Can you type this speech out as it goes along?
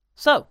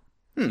So,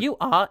 you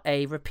are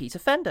a repeat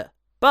offender,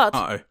 but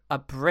Uh-oh. a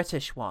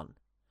British one.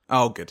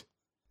 Oh, good.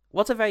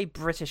 What's a very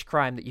British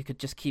crime that you could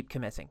just keep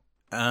committing?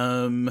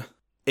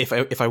 If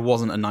I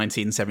wasn't a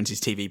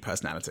 1970s TV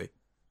personality.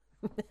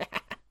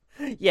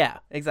 Yeah,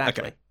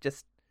 exactly. Okay.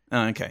 Just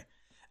Okay.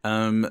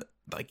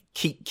 Like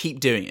keep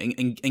doing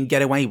it and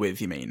get away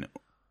with, you mean?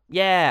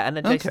 yeah, and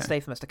then Jason Okay.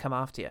 Statham has to come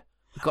after you.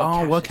 You've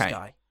got to catch this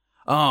guy.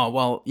 Oh,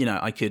 well,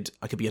 I could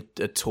be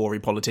a Tory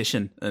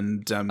politician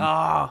and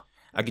Ah,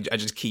 I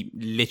just keep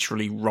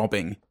literally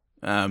robbing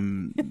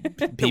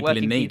the people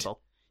working in need. people.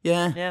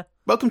 Yeah. Yeah.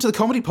 Welcome to the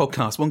comedy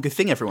podcast. One good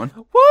thing, everyone.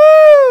 Woo!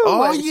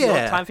 Oh, It's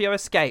yeah. time for your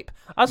escape.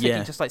 I was thinking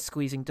Yeah. just like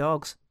squeezing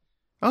dogs.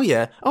 Oh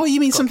yeah. Oh, you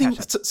mean Gotta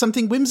catch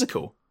something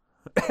whimsical?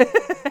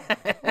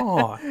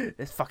 Oh,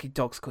 This fucking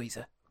dog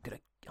squeezer. I'm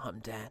gonna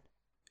hunt him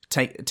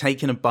down.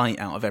 taking a bite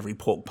out of every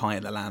pork pie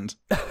in the land.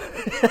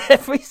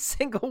 Every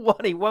single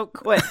one. He won't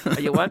quit. Oh,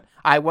 you won't?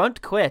 I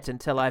won't quit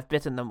until I've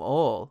bitten them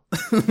all.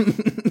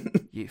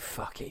 You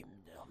fucking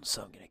nonce.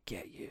 I'm gonna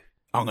get you.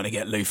 I'm gonna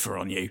get Luther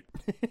on you.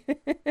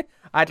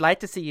 I'd like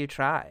to see you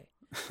try.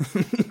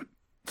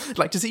 I'd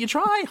like to see you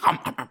try.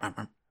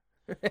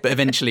 But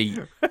eventually,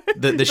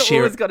 the He's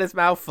sheer always got his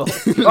mouth full.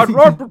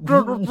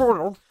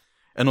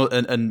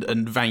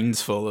 and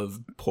veins full of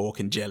pork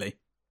and jelly,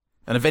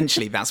 and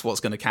eventually that's what's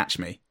going to catch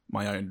me.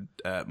 My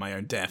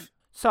own death.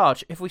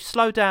 Sarge, if we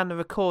slow down the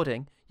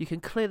recording, you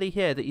can clearly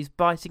hear that he's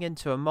biting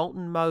into a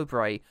molten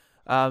Mowbray.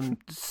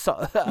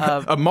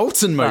 A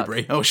molten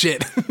Mowbray. Oh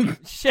shit!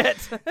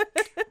 Shit.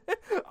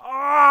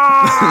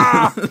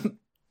 Ah!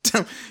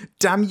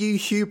 Damn you,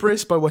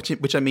 hubris! By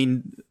which I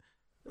mean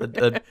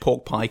a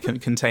pork pie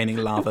containing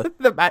lava.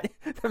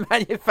 the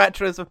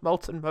manufacturers of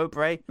molten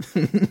Mowbray.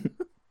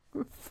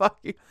 Fuck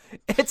you.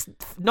 It's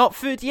not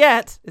food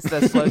yet. It's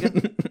their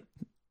slogan.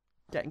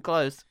 Getting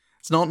close.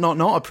 It's not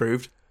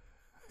approved.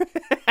 By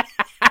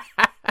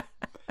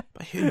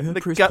who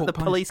approves pork The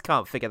pies? police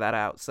can't figure that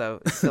out, so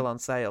it's still on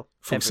sale.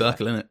 Full everywhere.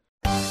 circle, innit?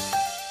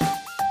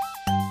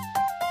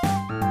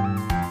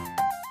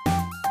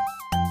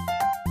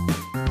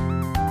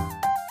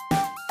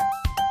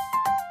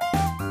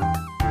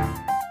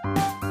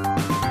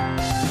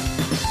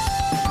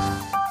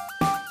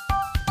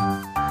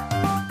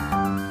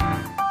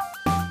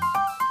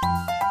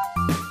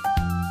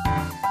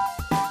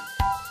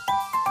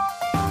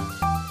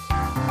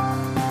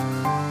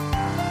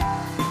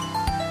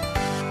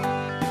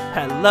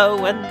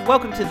 Hello and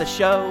welcome to the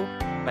show.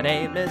 My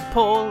name is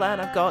Paul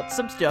and I've got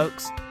some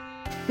jokes.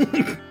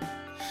 Yeah,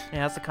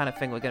 that's the kind of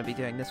thing we're going to be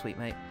doing this week,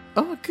 mate.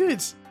 Oh,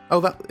 good.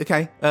 Oh,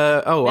 okay.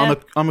 Yeah.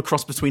 I'm a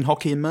cross between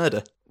hockey and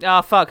murder.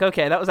 Oh, fuck,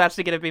 okay, that was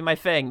actually going to be my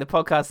thing. The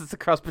podcast is a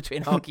cross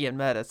between hockey and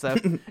murder, so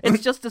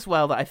it's just as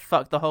well that I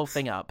fucked the whole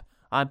thing up.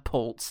 I'm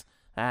Paul's.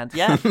 And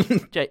yeah,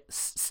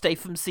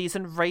 Statham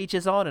season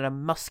rages on in a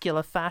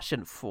muscular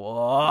fashion.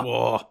 Whoa.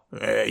 Whoa,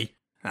 hey,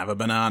 have a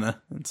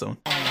banana and so on.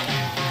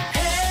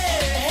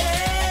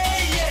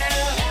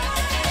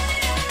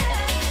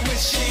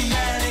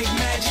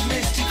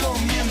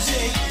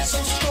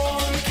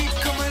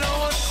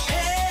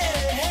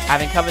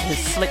 Having covered his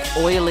slick,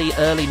 oily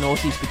early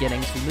noughties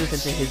beginnings, we move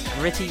into his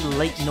gritty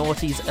late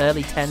noughties,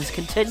 early tens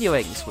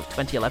continuings with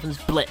 2011's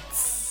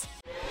Blitz.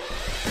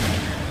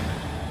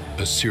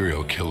 A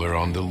serial killer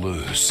on the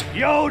loose.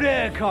 Yo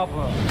there,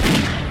 copper!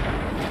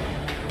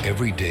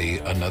 Every day,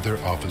 another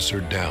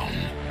officer down.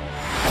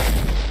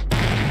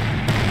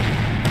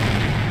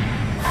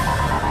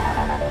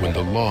 When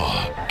the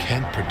law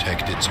can't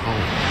protect its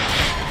own,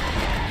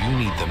 you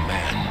need the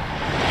man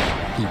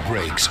who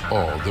breaks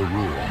all the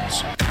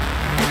rules.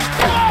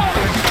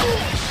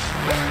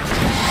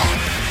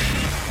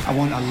 I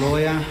want a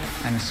lawyer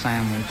and a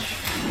sandwich.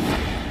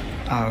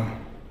 Oh,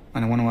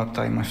 and I want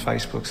to update my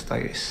Facebook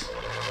status.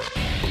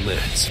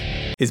 Blitz.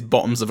 His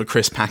bottoms of a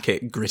crisp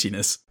packet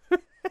grittiness.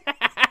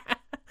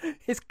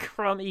 His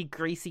crummy,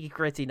 greasy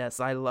grittiness.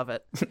 I love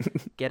it.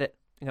 Get it?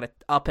 I'm going to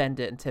upend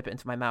it and tip it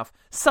into my mouth.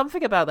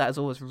 Something about that has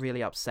always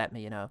really upset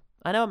me, you know.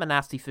 I know I'm a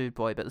nasty food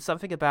boy, but there's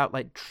something about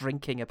like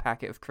drinking a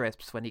packet of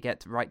crisps when you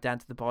get right down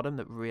to the bottom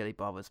that really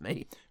bothers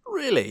me.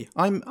 Really,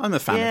 I'm a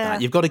fan Yeah. of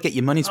that. You've got to get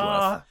your money's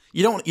worth.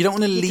 You don't want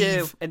to You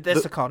leave do, in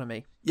this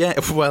economy. Yeah,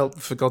 well,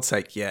 for God's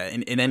sake, yeah.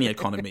 In any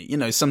economy,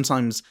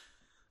 sometimes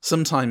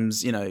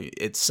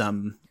it's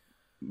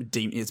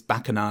it's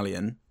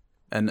bacchanalian,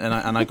 and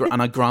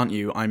I grant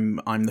you,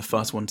 I'm the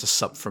first one to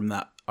sup from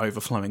that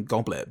overflowing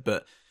goblet.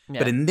 But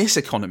in this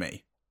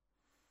economy,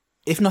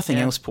 if nothing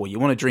else, Paul, you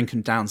want to drink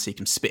him down so you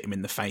can spit him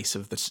in the face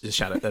of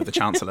the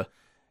Chancellor.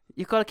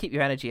 You've got to keep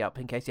your energy up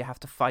in case you have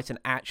to fight an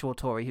actual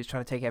Tory who's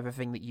trying to take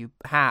everything that you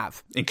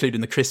have.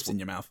 Including the crisps in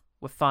your mouth.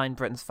 We're fine,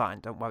 Britain's fine,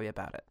 don't worry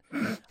about it.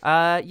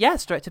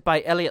 It's directed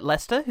by Elliot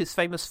Lester, who's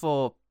famous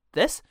for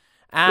this,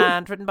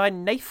 and written by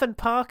Nathan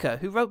Parker,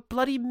 who wrote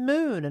Bloody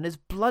Moon and is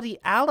bloody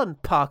Alan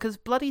Parker's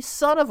bloody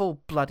son of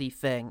all bloody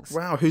things.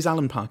 Wow, who's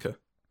Alan Parker?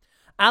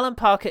 Alan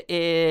Parker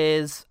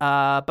is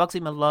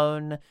Bugsy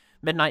Malone,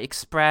 Midnight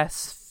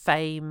Express,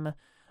 Fame,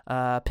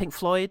 Pink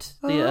Floyd,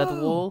 The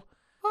Wall.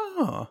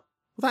 Oh.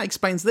 Well, that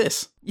explains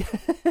this. Do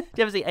you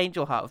ever see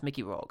Angel Heart with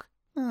Mickey Rourke?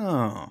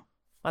 Oh.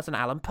 That's an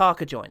Alan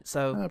Parker joint.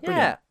 So, Brilliant.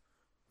 yeah.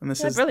 And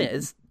this Yeah, is brilliant.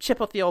 It's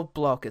chip off the old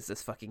block as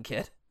this fucking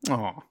kid.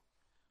 Oh.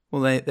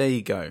 Well, there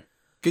you go.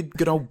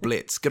 Good old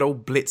Blitz. Good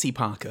old Blitzy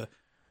Parker.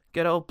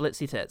 Good old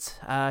blitzy tits.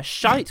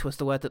 Shite was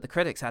the word that the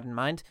critics had in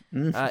mind.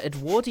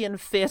 Edwardian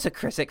theatre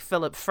critic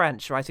Philip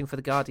French, writing for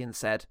The Guardian,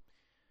 said,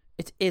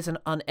 "It is an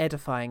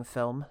unedifying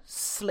film,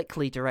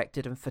 slickly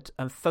directed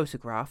and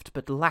photographed,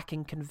 but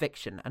lacking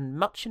conviction, and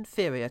much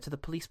inferior to the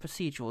police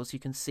procedurals you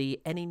can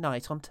see any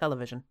night on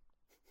television."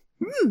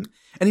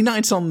 Any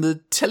nights on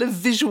the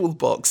televisual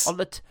box. On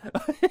the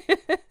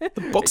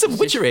The box of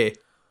witchery.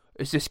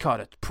 It's this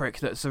kind of prick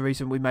that's the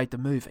reason we made the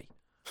movie.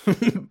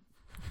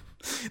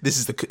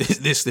 This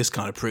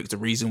kind of prick's the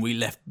reason we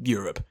left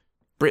Europe.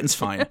 Britain's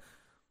fine.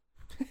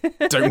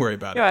 Don't worry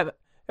about it.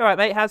 All right,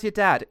 mate. How's your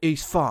dad?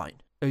 He's fine.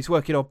 He's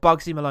working on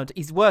Bugsy Malone.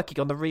 He's working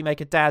on the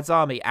remake of Dad's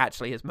Army.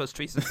 Actually, his most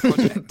recent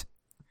project.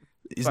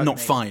 It's not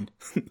fine.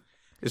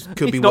 It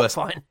could be It's not worse.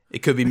 fine. It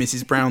could be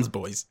Mrs. Brown's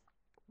Boys.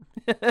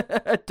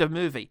 The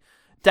movie.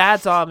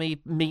 Dad's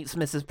Army meets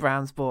Mrs.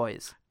 Brown's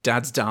Boys.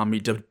 Dad's Army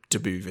de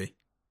movie.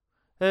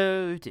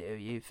 Who do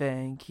you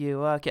think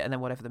you are? And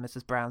then whatever the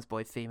Mrs. Brown's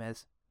Boy theme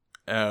is.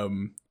 Kill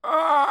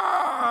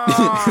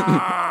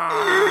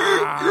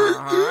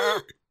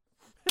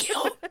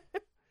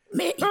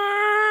me.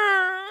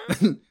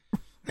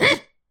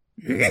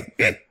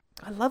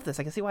 I love this.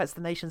 I can see why it's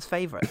the nation's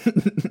favourite.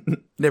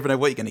 Never know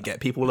what you're going to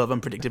get. People love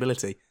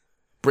unpredictability.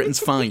 Britain's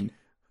fine.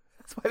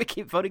 That's why we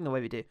keep voting the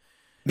way we do.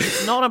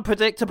 It's not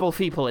unpredictable,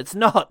 people. It's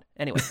not.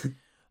 Anyway.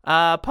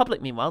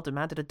 Public, meanwhile,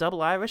 demanded a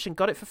double Irish and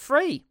got it for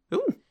free.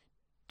 Ooh.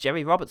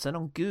 Jerry Robertson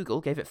on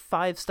Google gave it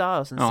 5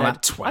 stars and Oh, said,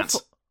 that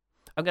twat.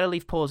 I'm going to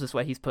leave pauses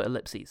where he's put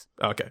ellipses.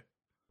 Okay.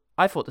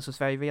 I thought this was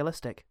very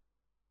realistic.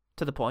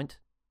 To the point.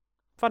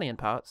 Funny in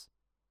parts.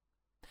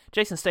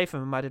 Jason Statham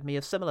reminded me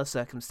of similar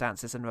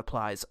circumstances and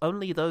replies.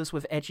 Only those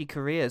with edgy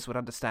careers would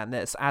understand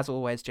this. As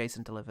always,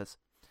 Jason delivers.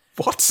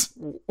 What?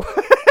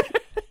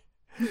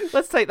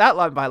 Let's take that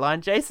line by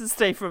line. Jason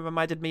Statham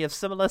reminded me of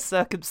similar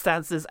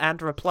circumstances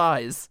and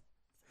replies.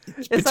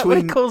 Is that what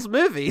he calls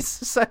movies?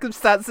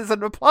 Circumstances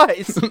and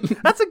replies.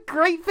 That's a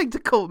great thing to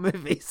call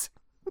movies.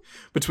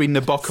 Between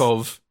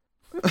Nabokov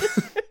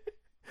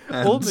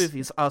and... All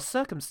movies are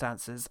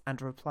circumstances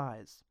and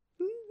replies.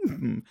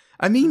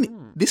 I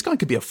mean, this guy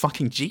could be a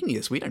fucking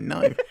genius. We don't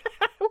know.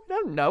 We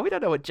don't know. We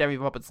don't know what Jerry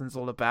Robertson's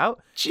all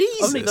about.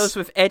 Jesus. Only those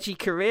with edgy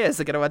careers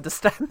are going to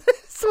understand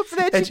this. What's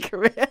an edgy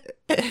career?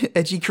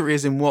 Edgy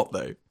careers in what,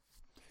 though?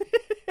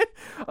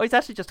 Oh, he's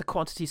actually just a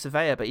quantity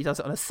surveyor, but he does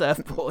it on a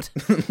surfboard.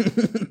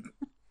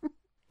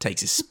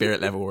 Takes his spirit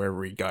level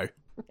wherever he go.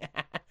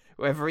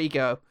 Wherever he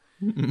go.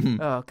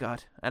 Oh,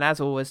 God. And as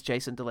always,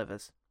 Jason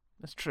delivers.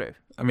 That's true.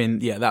 I mean,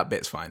 yeah, that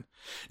bit's fine.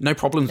 No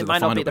problems It with might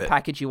the not final be the bit.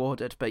 package you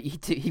ordered, but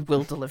he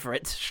will deliver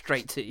it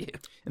straight to you.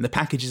 And the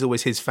package is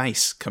always his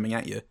face coming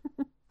at you.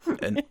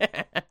 And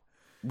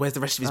where's the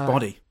rest of his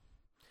body?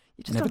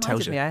 You just Never reminded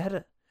tells you. me. I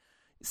had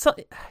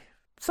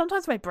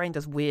sometimes my brain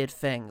does weird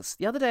things.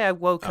 The other day I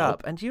woke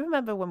up, and do you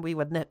remember when we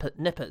were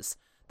Nippers,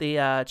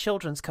 the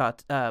children's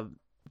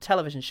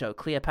television show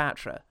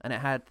Cleopatra, and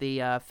it had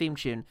the theme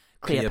tune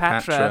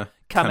Cleopatra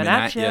coming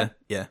at you.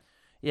 Yeah.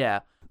 Yeah.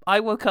 I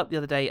woke up the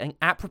other day, and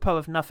apropos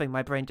of nothing,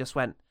 my brain just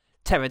went,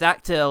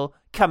 pterodactyl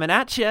coming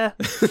at you.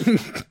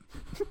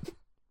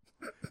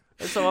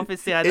 So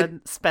obviously I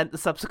then spent the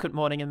subsequent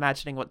morning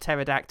imagining what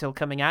pterodactyl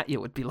coming at you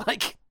would be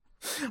like.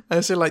 I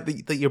also like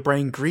that your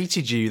brain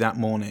greeted you that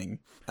morning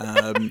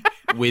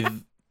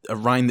with a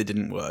rhyme that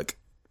didn't work.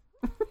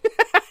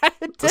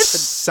 It didn't.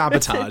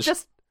 Sabotage.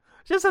 It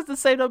just has the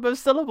same number of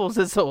syllables,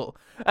 is all.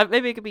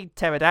 Maybe it could be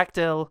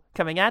pterodactyl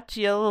coming at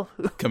you.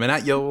 Coming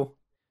at you.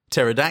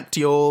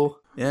 Pterodactyl.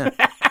 Yeah.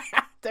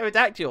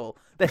 Pterodactyl,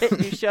 the hit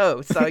new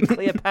show starring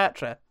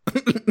Cleopatra.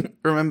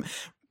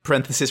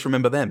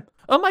 Remember them.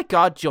 Oh my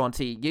God,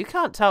 Jaunty, you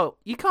can't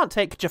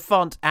take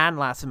Jafont and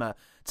Latimer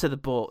to the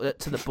ball at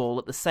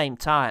the same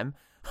time.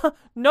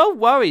 No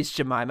worries,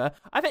 Jemima.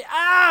 I think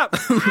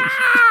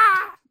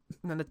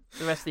and then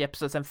the rest of the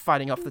episode's them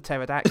fighting off the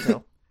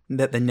pterodactyl.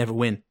 They never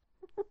win.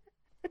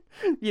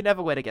 You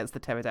never win against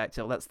the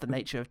pterodactyl. That's the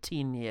nature of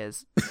teen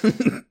years.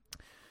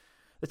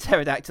 The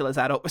pterodactyl has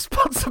adult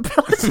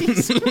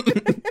responsibilities.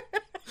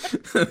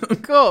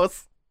 Of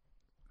course.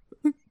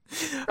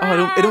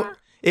 Oh,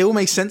 it all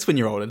makes sense when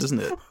you're older, doesn't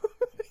it?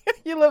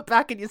 You look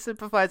back and you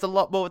sympathise a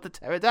lot more with the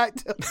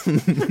pterodactyl.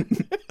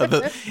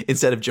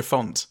 Instead of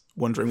Jafont,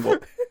 wondering where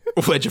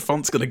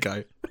Jafont's going to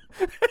go.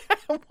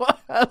 What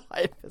her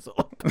life is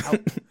all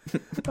about.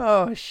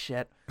 Oh,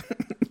 shit.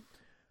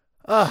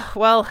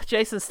 Well,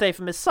 Jason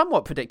Statham is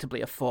somewhat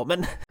predictably a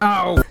foreman.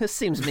 Oh. This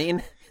seems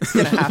mean. It's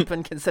going to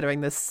happen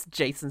considering this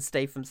Jason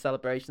Statham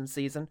celebration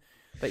season.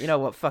 But you know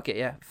what? Fuck it,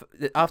 yeah.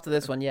 After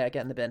this one, yeah,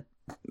 get in the bin.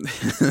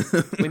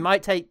 we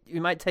might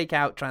take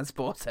out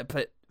Transporter,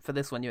 but for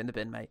this one, you're in the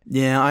bin, mate.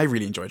 Yeah, I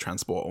really enjoyed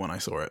Transporter when I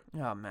saw it.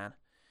 Oh, man.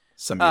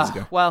 Some years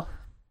ago. Well,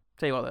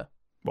 tell you what, though.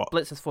 What?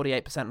 Blitz is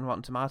 48% on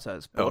Rotten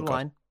Tomatoes.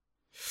 Borderline.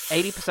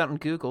 80% on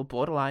Google,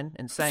 borderline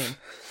insane.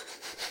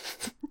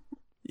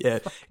 Yeah,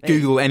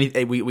 Google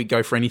we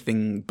go for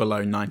anything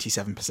below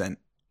 97%.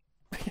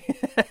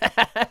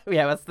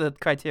 Yeah, that's the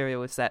criteria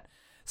we've set.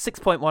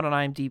 6.1 on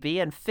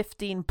IMDb and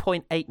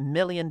 $15.8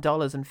 million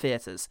in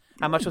theaters.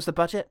 How much was the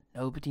budget?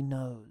 Nobody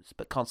knows.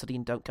 But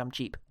Considine don't come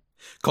cheap.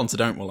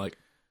 Considine, well, like,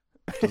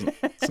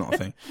 it's not a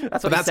thing.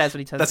 That's what he says when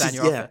he turns down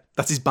your offer.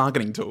 That's his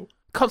bargaining tool.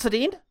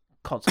 Considine?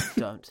 Considine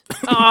don't.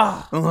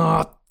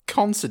 Ah,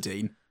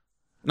 Considine.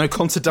 No,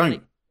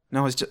 Considine.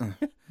 No, it's just.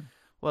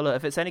 Well, look,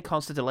 if it's any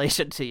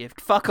consolation to you,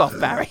 fuck off,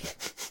 Barry.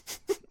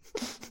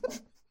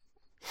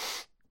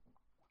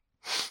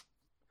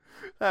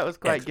 That was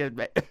quite good,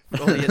 mate.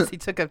 Audience, he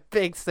took a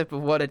big sip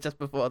of water just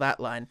before that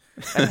line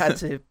and had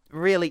to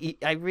really...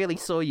 I really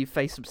saw you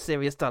face some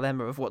serious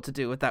dilemma of what to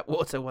do with that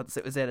water once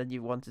it was in and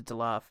you wanted to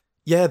laugh.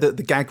 Yeah, the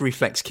gag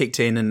reflex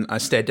kicked in and I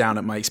stared down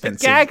at my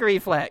expensive... Gag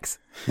reflex!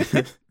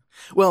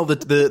 Well,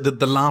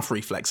 the laugh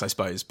reflex, I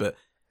suppose, but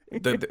I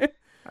don't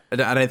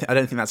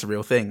think that's a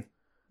real thing.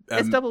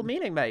 It's double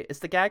meaning, mate. It's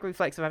the gag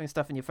reflex of having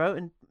stuff in your throat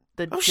and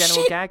the general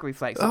shit. gag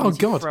reflex. Oh,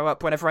 God. Throw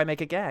up whenever I make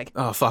a gag.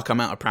 Oh, fuck,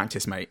 I'm out of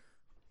practice, mate.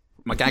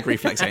 My gag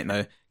reflex ain't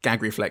though.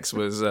 Gag reflex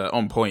was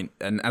on point,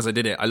 and as I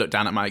did it, I looked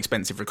down at my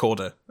expensive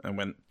recorder and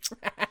went,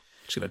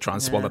 "Just gonna try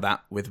and swallow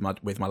that with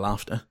my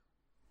laughter."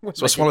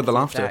 So I swallowed the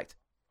laughter. Intact.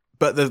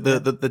 But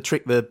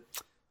the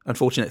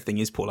unfortunate thing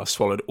is, Paul, I've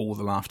swallowed all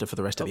the laughter for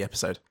the rest of the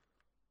episode.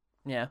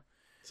 Yeah.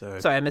 So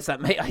Sorry, I missed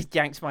that, mate. I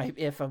yanked my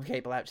earphone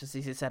cable out just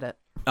as you said it.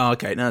 Oh,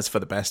 okay, no, it's for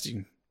the best.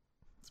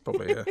 It's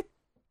probably.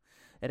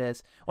 It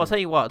is. Well, I'll tell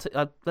you what.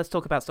 Let's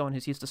talk about someone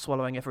who's used to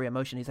swallowing every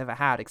emotion he's ever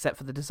had, except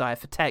for the desire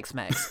for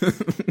Tex-Mex.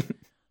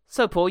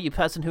 So, Paul, you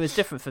person who is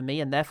different from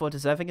me and therefore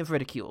deserving of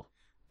ridicule.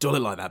 Don't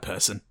look like that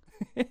person.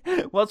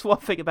 What's one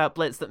thing about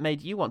Blitz that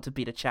made you want to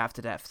beat a chav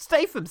to death?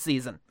 Statham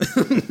season.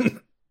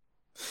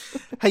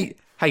 Hey,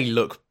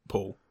 look,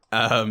 Paul.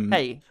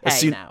 Hey,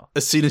 now.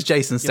 As soon as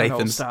Jason You're an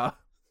Statham's, all-star.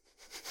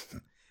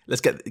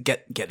 let's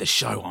get the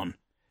show on.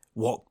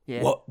 What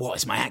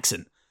is my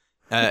accent?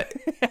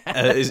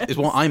 Is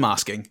what I'm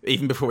asking,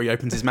 even before he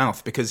opens his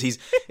mouth, because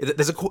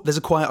there's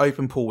a quiet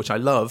open Paul which I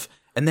love,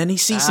 and then he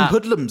sees some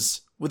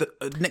hoodlums with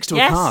next to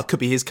a car. Could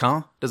be his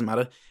car, doesn't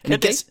matter. And he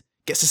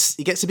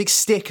gets a big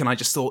stick, and I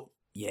just thought,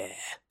 yeah.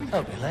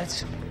 Okay,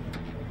 lads.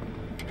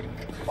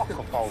 Fuck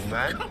off, old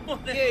man.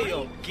 Yeah,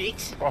 you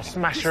git. I'll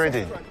smash your head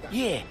in.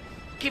 Yeah,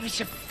 give us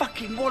your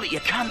fucking wallet, you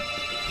cunt.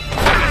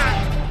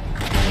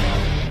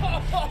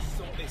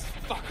 Sort this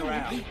fucker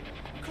out.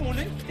 Come on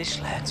in. This,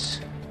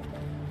 lads,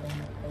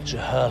 is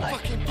a hurley.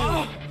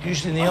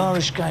 Used in the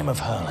Irish game of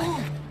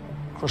hurling.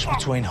 Cross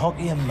between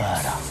hockey and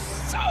murder.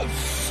 So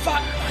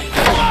fuck, mate.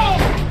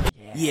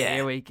 Yeah.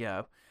 Here we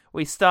go.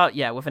 We start,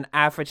 with an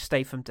average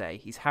Statham day.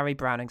 He's Harry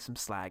Browning some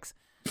slags.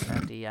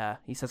 And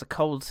he says a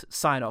cold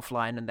sign-off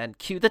line and then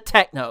cue the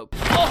techno.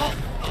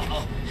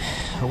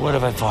 A word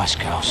of advice,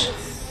 girls.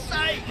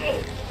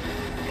 You're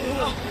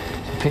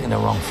picking the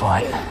wrong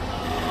fight.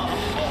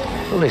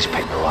 At least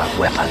pick the right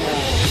weapon.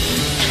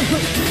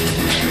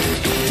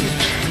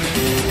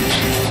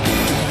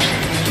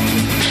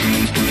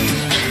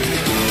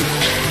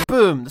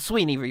 Boom, the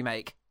Sweeney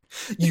remake.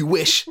 You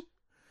wish.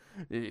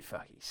 You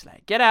fucking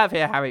slag. Get out of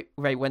here, Harry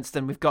Ray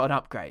Winston. We've got an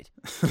upgrade.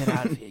 Get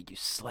out of here, you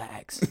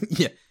slags.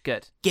 Yeah.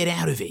 Good. Get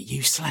out of it,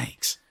 you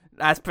slags.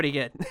 That's pretty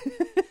good.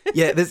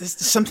 Yeah, there's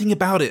something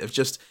about it of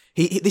just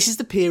this is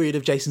the period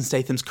of Jason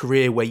Statham's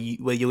career where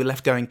you're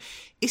left going,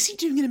 is he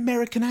doing an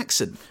American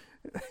accent?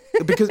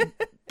 Because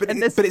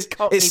it's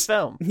Cockney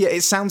film. Yeah,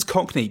 it sounds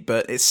Cockney,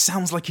 but it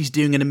sounds like he's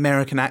doing an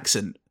American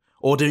accent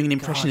or doing an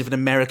impression of an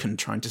American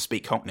trying to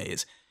speak Cockney.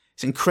 It's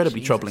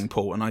incredibly troubling,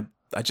 Paul, and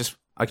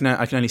I can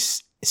only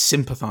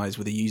sympathise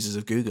with the users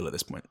of Google at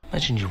this point.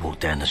 Imagine you walk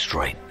down the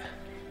street,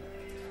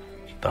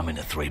 bump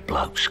into three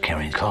blokes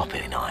carrying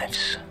carpet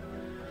knives.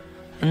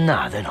 And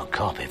no, they're not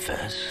carpet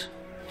fitters.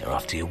 They're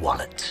after your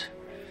wallet.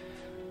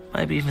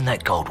 Maybe even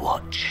that gold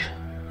watch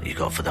that you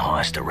got for the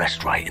highest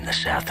arrest rate in the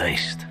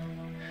southeast.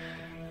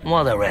 And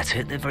while they're at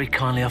it, they very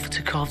kindly offer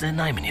to carve their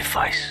name in your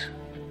face.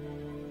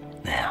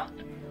 Now,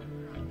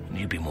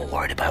 you'd be more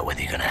worried about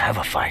whether you're going to have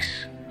a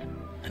face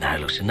and how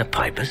it looks in the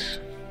papers.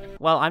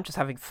 Well, I'm just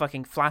having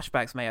fucking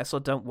flashbacks, mate. I saw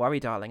Don't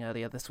Worry, Darling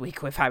earlier this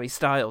week with Harry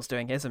Styles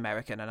doing his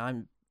American, and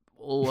I'm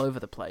all over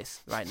the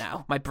place right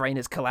now. My brain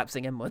is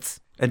collapsing inwards.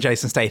 And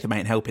Jason Statham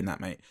ain't helping that,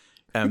 mate.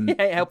 He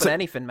ain't helping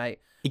anything, mate.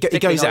 He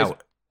goes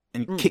out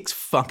and kicks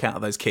fuck out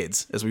of those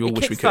kids, as we all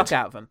wish we could. Fuck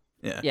out of them.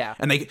 Yeah.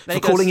 And they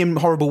calling him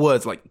horrible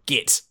words like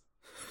git.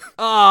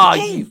 Oh,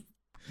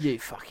 you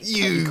fucking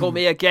you call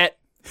me a git.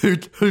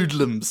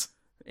 Hoodlums.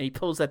 And he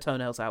pulls their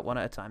toenails out one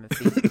at a time and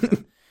feeds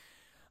them.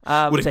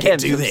 Would a to git him,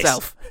 do to this?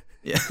 himself.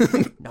 Yeah.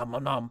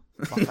 Nom.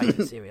 My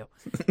favourite cereal.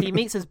 He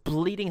meets his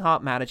bleeding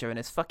heart manager in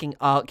his fucking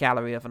art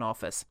gallery of an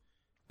office.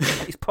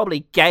 He's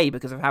probably gay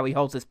because of how he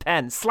holds his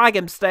pen. Slag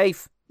him,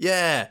 Stave.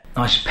 Yeah.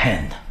 Nice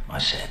pen, I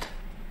said.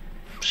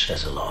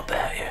 Says a lot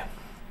about you.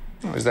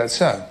 Oh, is that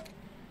so?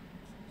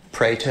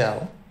 Pray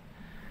tell.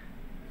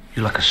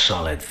 You're like a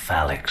solid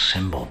phallic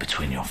symbol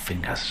between your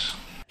fingers.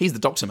 He's the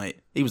doctor,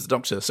 mate. He was the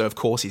doctor, so of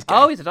course he's gay.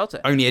 Oh, he's a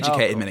doctor. Only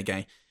educated cool. men are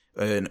gay.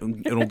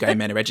 And all gay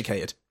men are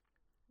educated.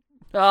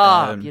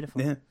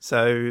 Beautiful. Yeah.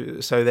 So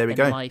there we In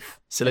go. life,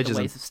 Syllogism.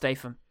 the ways of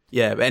Statham.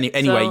 Yeah, but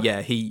anyway, So-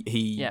 yeah,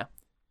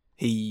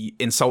 he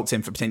insults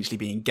him for potentially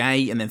being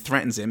gay, and then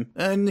threatens him,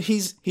 and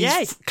he's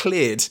Yay.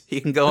 cleared. He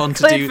can go on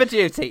to Cleared do for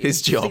duty.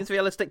 his job. Seems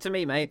realistic to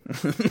me, mate.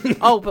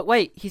 Oh, but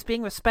wait, he's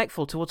being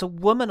respectful towards a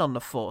woman on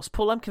the force.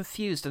 Paul, I'm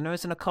confused, and there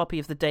isn't a copy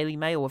of the Daily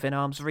Mail within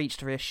arm's reach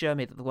to reassure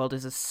me that the world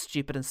is as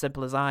stupid and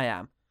simple as I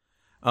am.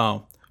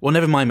 Oh, well,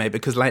 never mind, mate,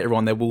 because later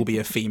on there will be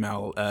a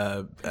female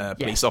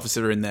police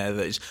officer in there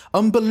that is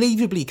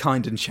unbelievably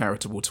kind and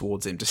charitable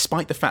towards him,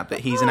 despite the fact that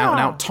he's an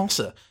out-and-out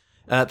tosser.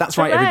 That's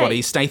right, Hooray.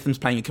 everybody. Statham's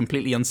playing a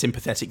completely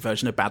unsympathetic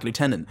version of Bad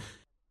Lieutenant.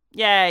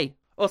 Yay!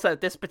 Also,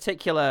 this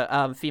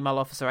particular female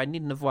officer, I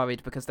needn't have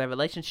worried because their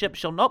relationship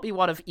shall not be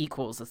one of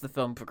equals as the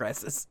film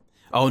progresses.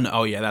 Oh, no,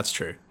 oh yeah, that's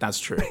true. That's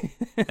true.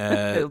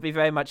 It'll be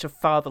very much a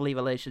fatherly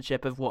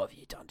relationship of, what have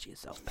you done to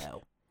yourself,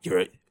 pal?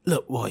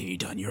 Look, what have you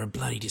done? You're a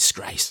bloody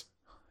disgrace.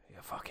 You're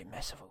a fucking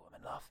mess of a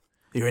woman, love.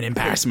 You're an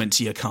embarrassment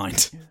to your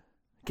kind.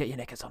 Get your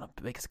knickers on,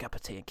 make us a cup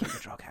of tea and keep your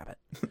drug habit.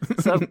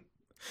 So,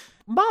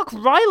 Mark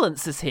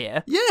Rylance is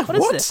here. Yeah, What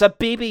is what? this? A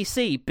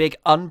BBC big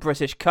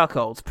un-British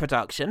cuckolds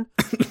production.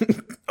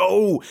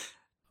 Oh,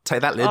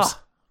 take that, Libs.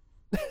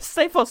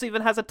 Staples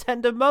even has a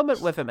tender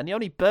moment with him, and the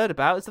only bird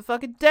about is the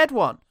fucking dead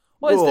one.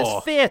 What is Oh.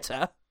 this,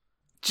 theatre?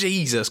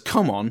 Jesus,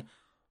 come on.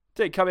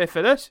 Didn't come here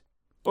for this.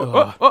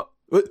 Oh.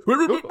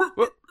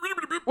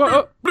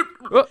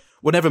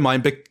 Well, never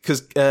mind,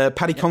 because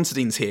Paddy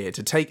Considine's here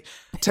to take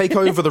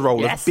over the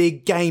role Yes. of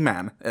big gay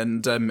man,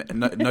 and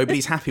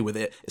nobody's happy with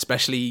it,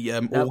 especially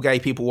all gay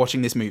people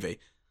watching this movie.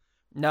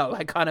 No,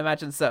 I can't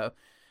imagine so.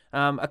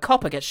 A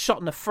copper gets shot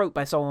in the throat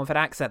by someone with an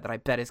accent that I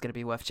bet is going to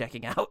be worth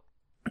checking out.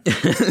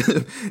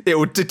 It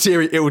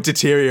will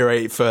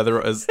deteriorate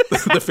further as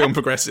the film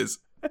progresses,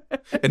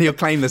 and he'll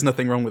claim there's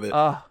nothing wrong with it.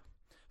 Oh,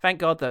 thank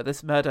God, though,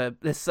 this murder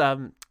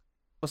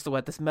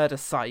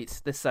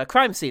site, this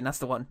crime scene, that's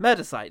the one,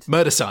 murder site.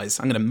 Murder size.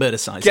 I'm going to murder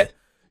size it.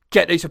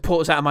 Get these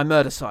reporters out of my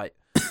murder site.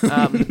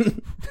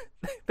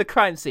 The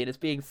crime scene is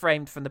being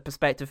framed from the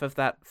perspective of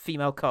that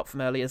female cop from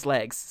Earlier's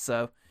legs,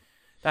 so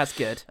that's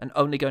good, and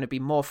only going to be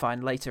more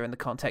fine later in the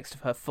context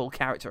of her full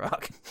character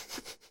arc.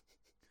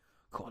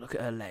 God, look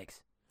at her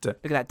legs. Look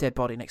at that dead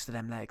body next to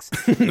them legs.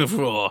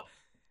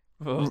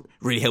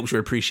 Really helps you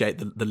appreciate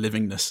the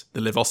livingness, the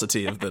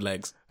livosity of the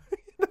legs.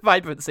 The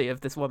vibrancy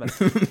of this woman.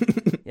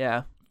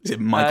 Yeah. Is it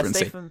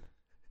migrancy?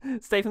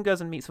 Statham goes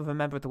and meets with a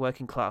member of the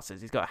working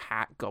classes. He's got a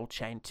hat, gold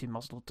chain, 2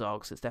 muzzled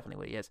dogs. It's definitely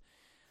what he is.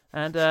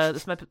 And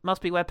this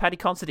must be where Paddy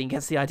Considine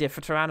gets the idea for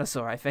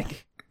Tyrannosaur, I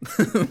think.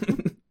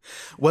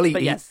 Well,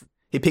 But yes.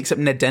 he picks up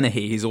Ned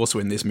Dennehy, he's also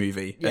in this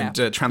movie, Yeah.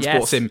 and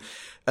transports him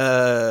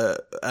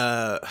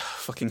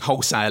fucking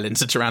wholesale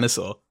into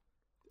Tyrannosaur.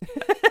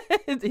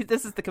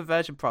 This is the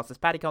conversion process.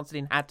 Paddy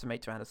Considine had to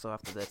make Tyrannosaur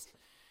after this.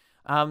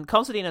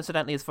 Considine,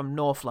 incidentally, is from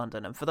North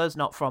London, and for those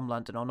not from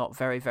London or not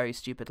very, very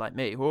stupid like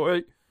me,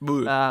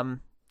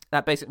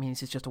 that basically means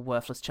he's just a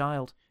worthless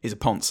child. He's a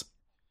ponce,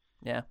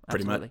 Yeah,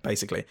 pretty absolutely. much,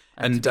 basically.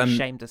 And to be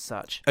shamed as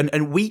such.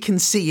 And we can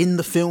see in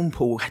the film,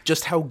 Paul,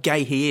 just how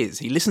gay he is.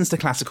 He listens to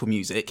classical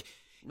music.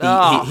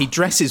 He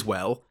dresses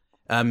well.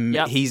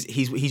 Yep.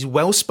 He's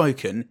well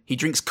spoken. He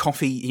drinks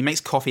coffee. He makes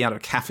coffee out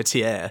of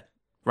cafetiere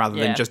rather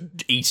than just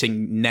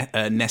eating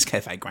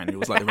Nescafe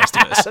granules like the rest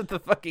of us. The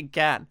fucking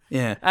can.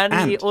 Yeah,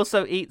 And he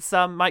also eats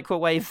some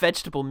microwave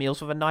vegetable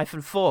meals with a knife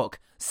and fork.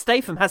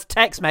 Statham has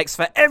Tex-Mex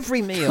for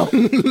every meal.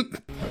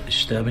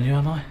 Disturbing you,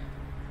 am I?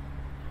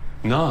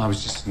 No, I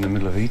was just in the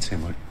middle of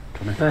eating. What?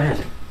 Come in. Go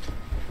ahead.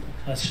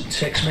 That's some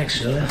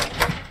Tex-Mex earlier.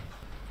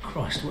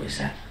 Christ, what is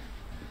that?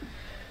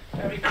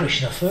 Very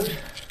Krishna food. You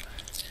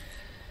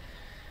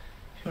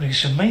want to get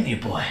some meat, you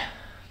boy?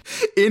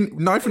 In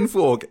knife and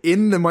fork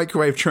in the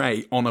microwave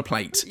tray on a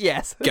plate.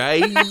 Yes.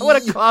 Gay. What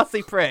a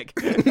classy prick.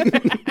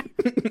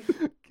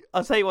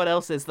 I'll tell you what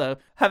else is, though.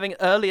 Having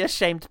earlier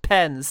shamed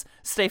pens,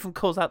 Statham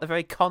calls out the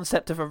very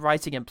concept of a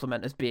writing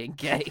implement as being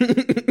gay.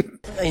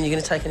 Ain't you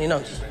going to take any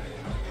notes?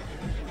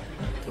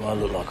 Do I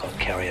look like I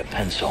carry a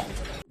pencil?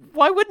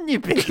 Why wouldn't you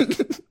be?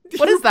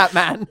 What is that,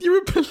 man? You're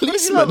a What does he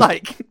policeman. look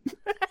like?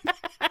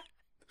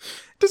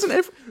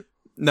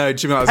 No,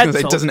 Jimmy, I was going to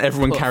say, Pencil. doesn't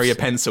everyone Push. carry a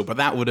pencil? But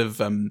that would have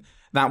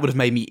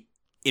made me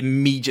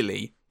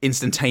immediately,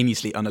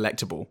 instantaneously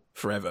unelectable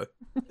forever.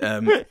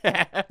 You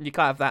can't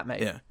have that,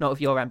 mate. Yeah. Not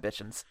with your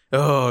ambitions.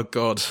 Oh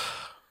God,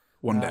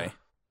 one day.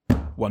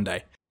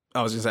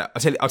 I was going to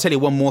say, I'll tell you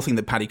one more thing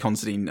that Paddy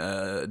Considine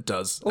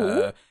does.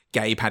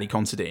 Gay Paddy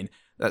Considine.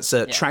 That's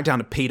track down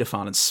a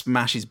paedophile and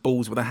smash his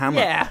balls with a hammer.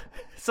 Yeah.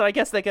 So I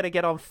guess they're going to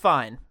get on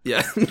fine.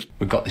 Yeah.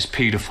 We got this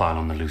paedophile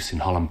on the loose in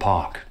Holland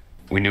Park.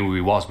 We knew who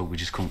he was, but we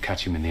just couldn't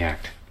catch him in the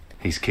act.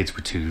 These kids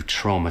were too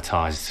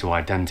traumatized to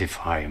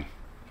identify him.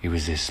 He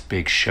was this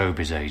big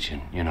showbiz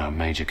agent,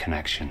 major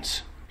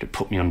connections. It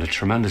put me under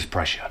tremendous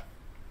pressure.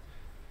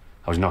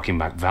 I was knocking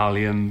back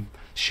Valium,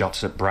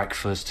 shots at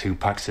breakfast, 2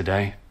 packs a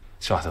day.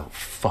 So I thought,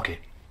 fuck it.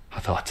 I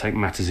thought I'd take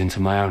matters into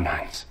my own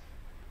hands.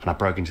 and I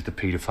broke into the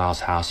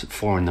paedophile's house at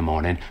 4 a.m,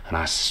 and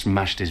I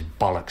smashed his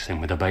bollocks in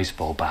with a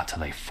baseball bat till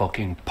they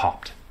fucking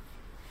popped.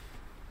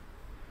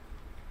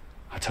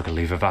 I took a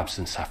leave of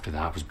absence after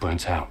that. I was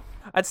burnt out.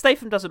 And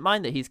Statham doesn't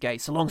mind that he's gay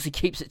so long as he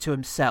keeps it to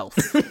himself.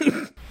 Look,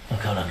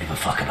 I don't give a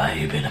fuck about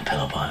you being a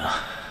pillow biter.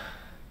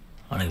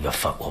 I don't give a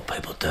fuck what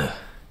people do,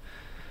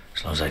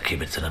 as long as they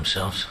keep it to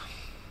themselves.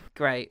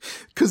 Great.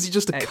 Because he's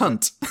just a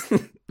cunt.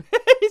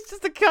 He's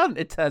just a cunt,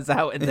 it turns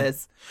out, in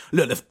this.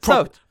 Look, the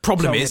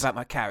problem tell me is... about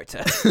my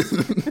character.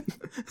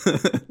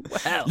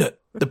 Well. Look,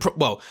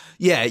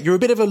 you're a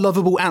bit of a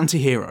lovable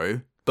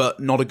anti-hero, but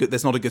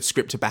there's not a good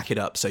script to back it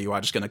up, so you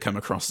are just going to come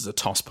across as a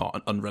tosspot,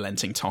 an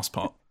unrelenting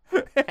tosspot.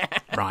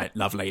 Right,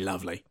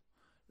 lovely.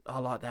 I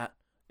like that.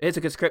 It's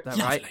a good script, though,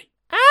 right?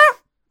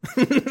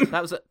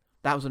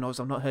 That was a noise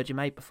I've not heard you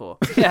make before.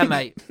 Yeah,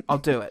 mate, I'll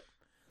do it.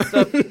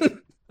 So,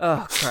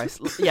 oh,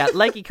 Christ. Yeah,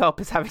 Leggy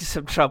Cop is having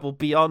some trouble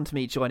beyond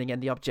me joining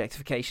in the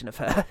objectification of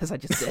her, as I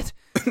just did.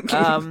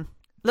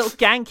 Little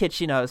gang kid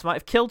she knows might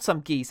have killed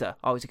some geezer.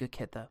 Oh, he's a good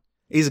kid, though.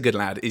 He's a good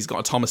lad. He's got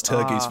a Thomas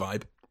Turgoose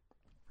vibe.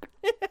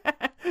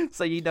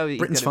 So you know he's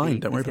Britain's fine,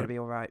 don't worry about it. He's going to be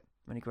all right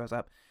when he grows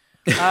up.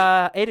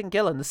 Aidan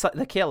Gillen,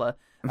 the killer,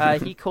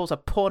 he calls a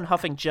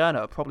porn-huffing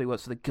journo, probably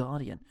works for The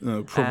Guardian.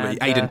 Oh, probably.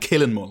 Aidan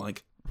Killen, more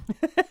like.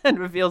 And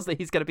reveals that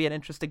he's going to be an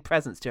interesting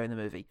presence during the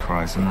movie.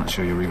 Christ, I'm not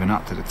sure you're even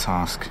up to the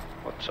task.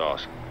 What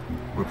task?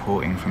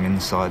 Reporting from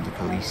inside the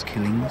police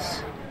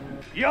killings.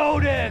 Yo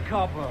there,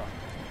 copper.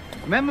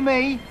 Remember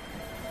me?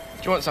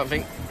 Do you want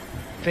something?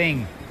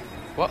 Thing.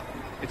 What?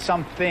 It's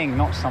something,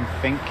 not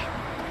something.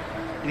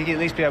 You need to at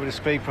least be able to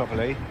speak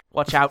properly.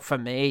 Watch out for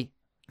me.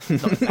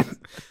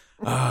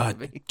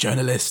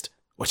 Journalist,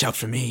 watch out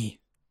for me.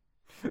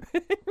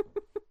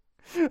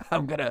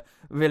 I'm going to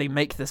really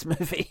make this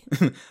movie.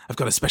 I've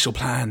got a special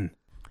plan.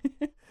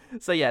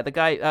 So yeah, the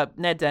guy,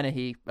 Ned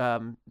Dennehy,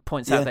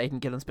 points out that Aidan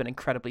Gillen's been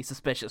incredibly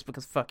suspicious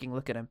because fucking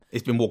look at him.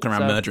 He's been walking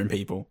around murdering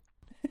people.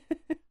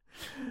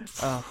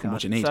 Oh, God.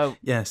 What you need.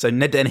 So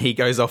Ned Dennehy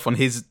goes off on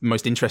his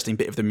most interesting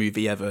bit of the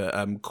movie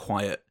ever,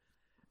 quiet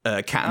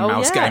cat and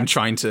mouse game,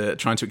 trying to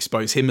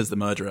expose him as the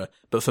murderer,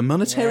 but for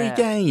monetary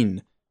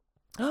gain.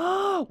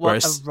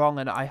 What a wrong,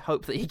 and I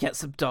hope that he gets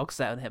some dogs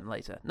out on him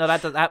later. No, who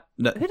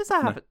does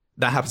that happen?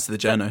 That happens to the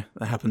journo.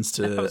 That happens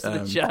to the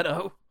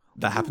journo.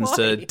 That happens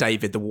to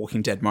David, the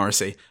Walking Dead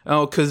Morrissey.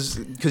 Oh, because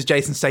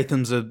Jason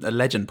Statham's a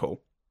legend,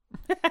 Paul.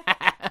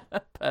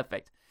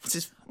 Perfect. What's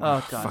his?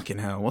 Oh, God. Fucking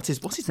hell! What's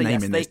his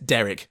name in this?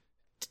 Derek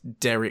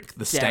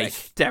the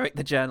steak. Derek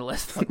the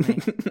journalist. Fuck me.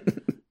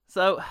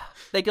 So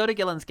they go to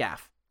Gillen's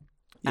gaff,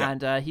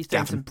 and he's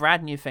doing some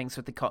brand new things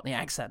with the Cockney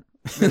accent,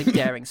 really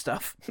daring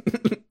stuff.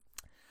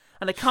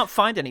 And they can't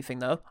find anything,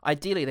 though.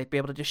 Ideally, they'd be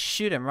able to just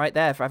shoot him right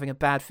there for having a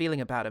bad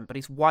feeling about him, but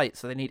he's white,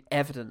 so they need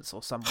evidence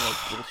or some weird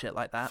bullshit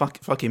like that.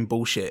 Fucking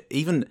bullshit.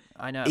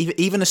 I know.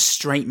 Even a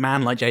straight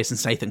man like Jason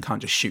Statham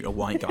can't just shoot a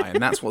white guy,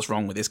 and that's what's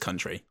wrong with this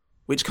country.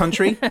 Which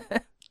country?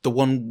 The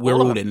one we're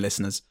all in,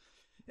 listeners.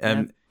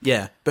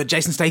 Yeah, but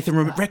Jason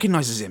Statham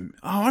recognises him.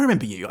 Oh, I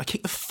remember you. I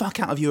kicked the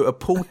fuck out of you at a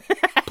pool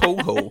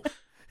hall.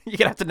 You're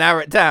going to have to narrow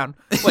it down.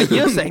 Wait,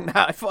 you're saying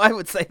that? I thought I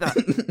would say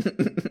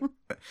that.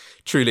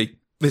 Truly.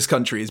 This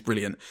country is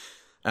brilliant.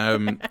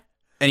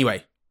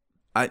 Anyway,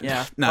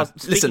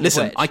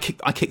 listen. I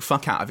kicked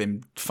fuck out of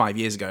him 5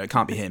 years ago. It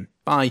can't be him.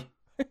 Bye.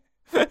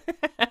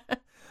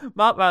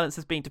 Mark Rylance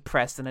is being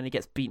depressed, and then he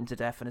gets beaten to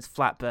death, and his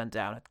flat burned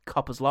down. A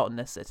copper's lot in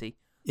this city.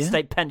 Yeah.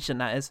 State pension,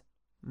 that is.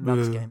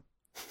 Mug's game.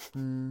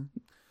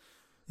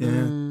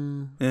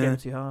 Game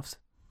of two halves.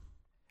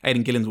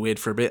 Aidan Gillen's weird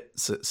for a bit,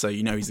 so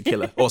you know he's the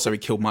killer. Also, he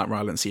killed Mark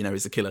Rylance, so you know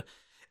he's the killer.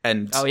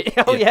 And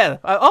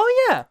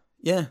yeah.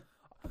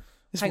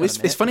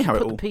 It's funny how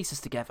it all put the pieces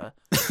together.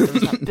 There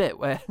was that bit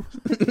where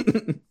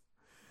the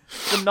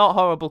not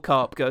horrible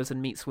cop goes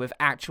and meets with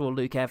actual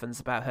Luke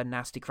Evans about her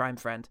nasty crime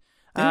friend,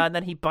 and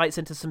then he bites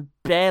into some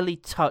barely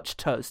touched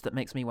toast that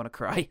makes me want to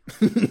cry.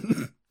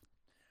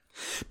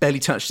 Barely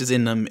touched as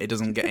in it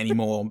doesn't get any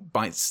more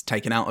bites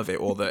taken out of it,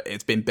 or that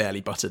it's been barely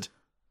buttered.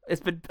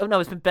 It's been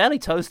barely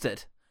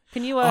toasted.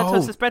 Can you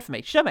toast this bread for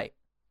me? Sure, mate.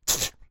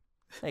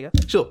 There you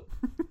go.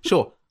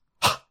 Sure.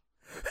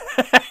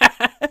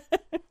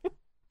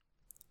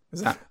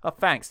 Is that? Oh,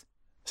 thanks.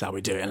 That's how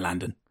we do it in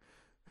London.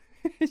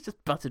 It's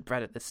just buttered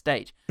bread at this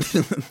stage.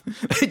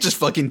 They just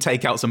fucking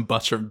take out some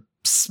butter and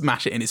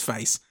smash it in his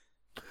face.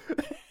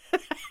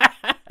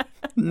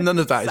 None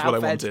of that is what I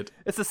wanted.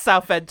 It's a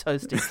Southend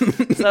toasty.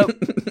 So,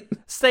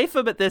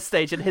 Statham at this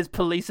stage in his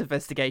police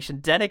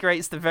investigation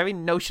denigrates the very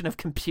notion of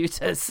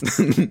computers.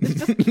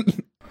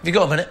 Have you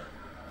got a minute?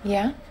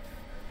 Yeah?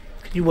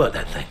 Can you work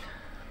that thing?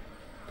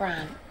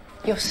 Bran,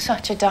 you're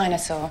such a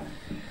dinosaur.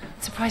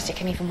 Surprised you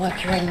can even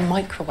work your own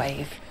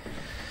microwave.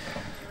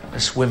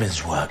 It's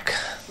women's work.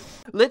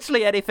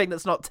 Literally anything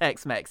that's not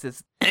Tex-Mex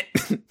is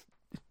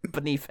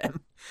beneath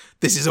him.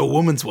 This is all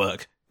woman's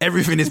work.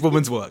 Everything is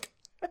woman's work.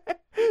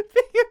 Being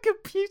a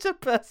computer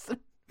person.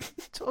 What are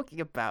you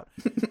talking about?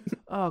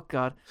 Oh,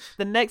 God.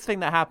 The next thing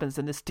that happens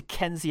in this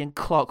Dickensian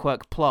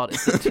clockwork plot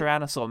is that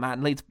Tyrannosaur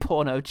Man leads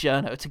Porno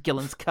Journo to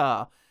Gillen's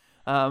car.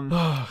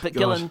 But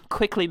Gillen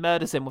quickly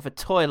murders him with a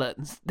toilet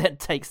and then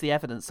takes the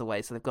evidence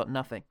away, so they've got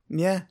nothing.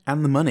 Yeah,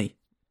 and the money.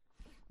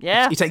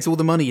 Yeah. He takes all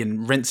the money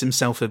and rents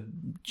himself a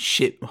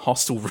shit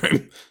hostel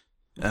room.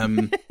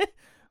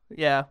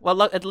 Yeah,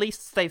 well, at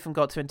least Statham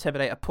got to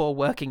intimidate a poor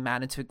working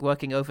man into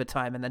working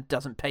overtime and then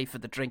doesn't pay for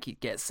the drink he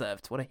gets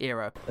served. What a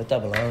hero. A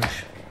double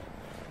Irish.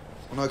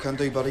 Well, no can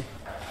do, buddy.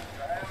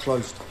 We're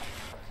closed.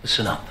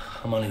 Listen up.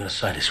 I'm only going to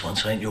say this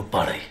once. I ain't your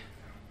buddy.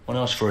 When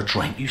I ask for a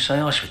drink, you say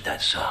ice with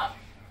that, sir.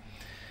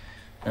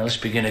 Now let's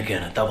begin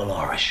again. A double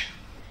Irish.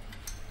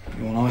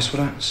 You want ice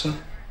with that, sir?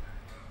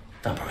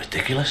 Don't be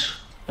ridiculous.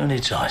 Who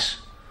needs ice?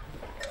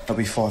 That'll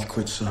be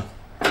 £5, sir.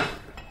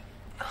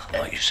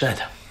 Like you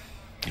said,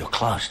 you're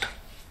closed.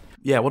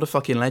 Yeah, what a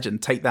fucking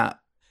legend. Take that,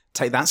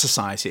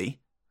 society.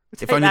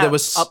 If only there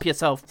was up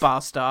yourself,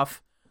 bar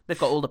staff. They've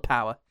got all the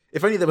power.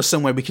 If only there was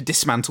somewhere we could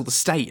dismantle the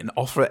state and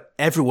offer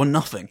everyone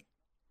nothing.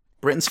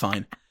 Britain's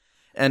fine.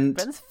 And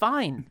Britain's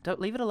fine. Don't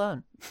leave it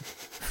alone.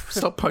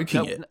 Stop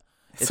poking it.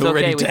 It's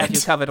already okay. dead. We have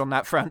you covered on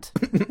that front.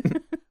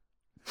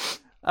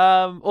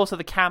 Also,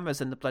 the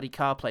cameras in the bloody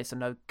car place are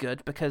no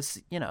good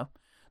because, you know,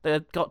 they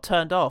got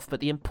turned off. But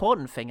the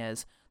important thing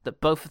is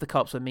that both of the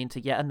cops were mean to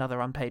yet another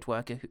unpaid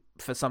worker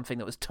for something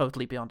that was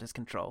totally beyond his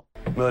control.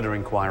 Murder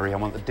inquiry. I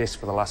want the disc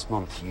for the last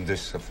month.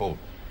 This is full.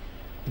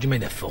 What do you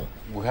mean they're full?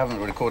 We haven't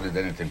recorded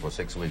anything for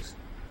 6 weeks.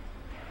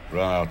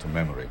 Run out of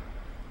memory.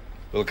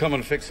 We'll come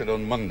and fix it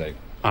on Monday.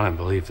 I don't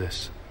believe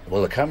this.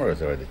 Well, the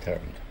cameras are a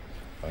deterrent.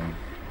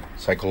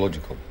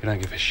 Psychological. You don't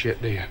give a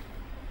shit, do you?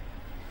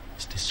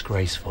 It's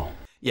disgraceful.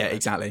 Yeah,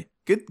 exactly.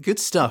 Good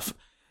stuff.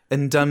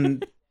 And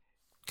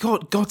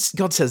God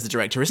says the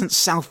director, isn't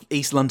South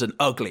East London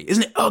ugly?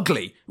 Isn't it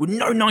ugly? With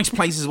no nice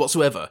places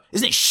whatsoever.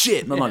 Isn't it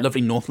shit? Not like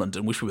lovely North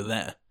London. Wish we were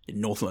there. In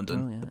North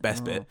London, the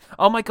best bit.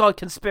 Oh my God,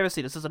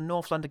 conspiracy. This is a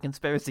North London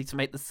conspiracy to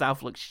make the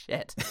South look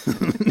shit.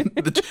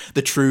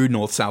 the true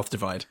North-South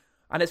divide.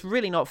 And it's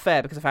really not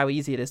fair because of how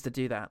easy it is to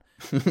do that.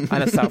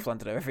 I'm a South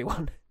Londoner,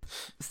 everyone.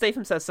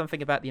 Statham says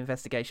something about the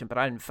investigation, but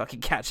I didn't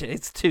fucking catch it.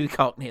 It's too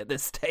cockney at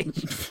this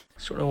stage.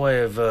 Sort of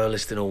way of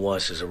listing all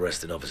Weiss's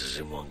arresting officers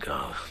in one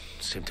go.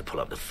 Seemed to pull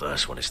up the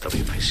first one. It's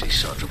WPC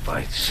Sandra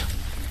Bates.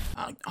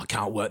 I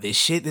can't work this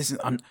shit.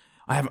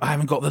 I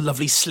haven't got the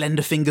lovely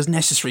slender fingers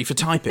necessary for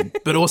typing.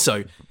 But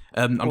also,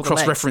 I'm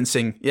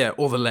cross-referencing,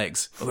 all the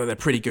legs, although they're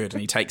pretty good.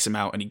 And he takes them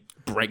out and he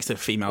breaks the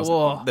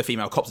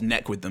female cop's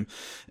neck with them.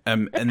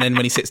 And then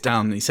when he sits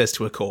down, he says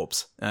to a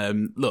corpse,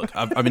 "Look,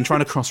 I've been trying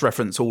to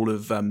cross-reference all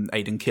of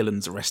Aidan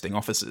Killen's arresting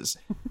officers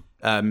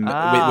with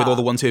all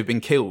the ones who have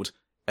been killed,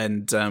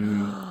 and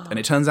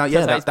it turns out,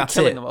 that's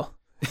it." Them all.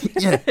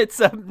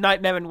 It's a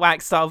Nightmare and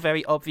Wax style,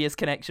 very obvious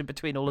connection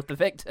between all of the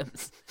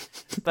victims.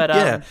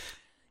 But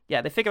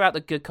yeah, they figure out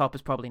that Good Cop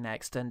is probably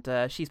next,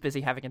 and she's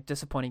busy having a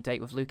disappointing date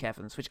with Luke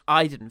Evans, which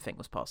I didn't think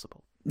was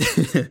possible.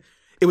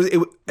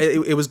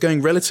 It was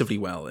going relatively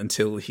well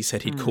until he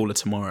said he'd call her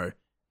tomorrow,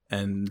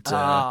 and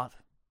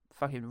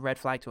fucking red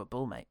flag to a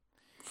bull, mate.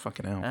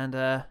 Fucking hell. And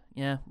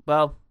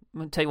well,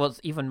 I'll tell you what's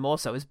even more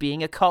so is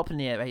being a cop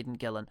near Aidan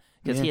Gillen,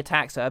 because he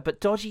attacks her,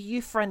 but dodgy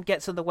youth friend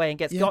gets in the way and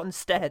gets got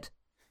instead.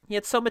 He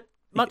had so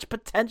much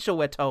potential,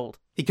 we're told.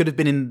 He could have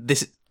been in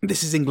This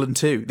Is England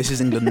too. This is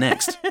England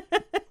Next.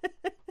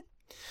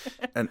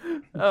 And,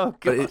 oh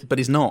God! But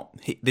he's not.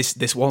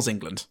 This was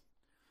England.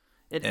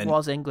 It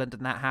was England,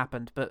 and that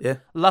happened. But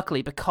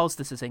luckily, because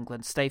this is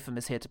England, Statham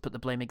is here to put the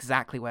blame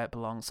exactly where it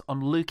belongs,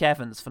 on Luke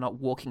Evans for not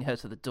walking her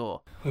to the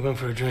door. We went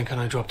for a drink, and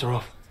I dropped her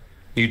off.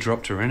 You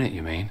dropped her in it,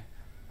 you mean?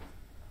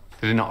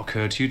 Did it not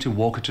occur to you to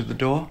walk her to the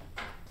door?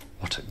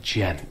 What a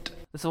gent!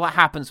 This is what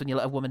happens when you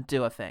let a woman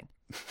do a thing.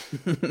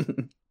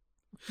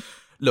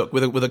 Look,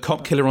 with a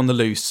cop killer on the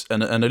loose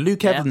and a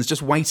Luke Evans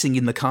just waiting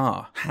in the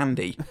car,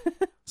 handy.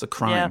 It's a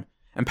crime. Yeah.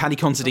 And Paddy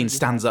Considine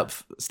stands up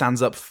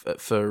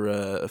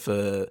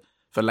for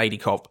Lady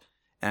Cop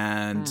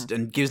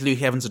and gives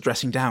Luke Evans a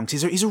dressing down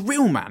because he's a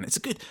real man. It's a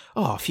good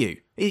phew.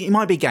 He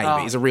might be gay,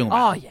 but he's a real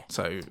man. Oh yeah.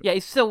 So yeah,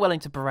 he's still willing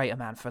to berate a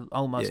man for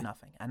almost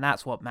nothing, and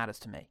that's what matters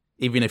to me.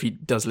 Even if he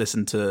does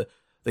listen to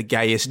the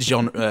gayest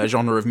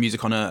genre of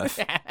music on earth,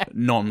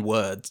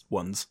 non-word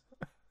ones.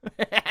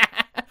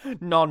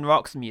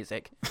 Non-rocks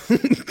music.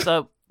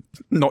 So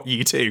not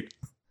you too.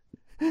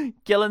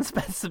 Gillen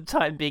spends some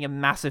time being a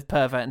massive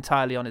pervert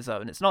entirely on his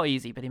own. It's not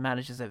easy, but he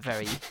manages it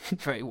very,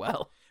 very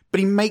well.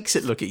 But he makes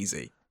it look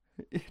easy.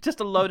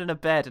 Just alone in a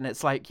bed, and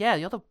it's like, yeah,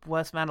 you're the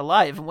worst man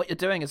alive, and what you're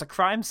doing is a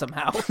crime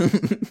somehow.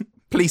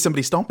 Please,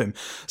 somebody stop him.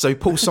 So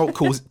Paul Salt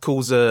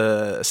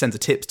sends a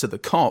tip to the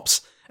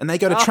cops, and they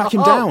go to track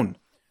him down.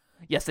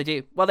 Yes, they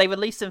do. Well, they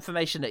release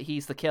information that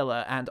he's the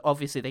killer, and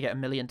obviously they get a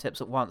million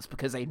tips at once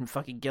because Aidan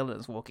fucking Gillen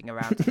is walking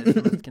around as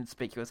the most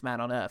conspicuous man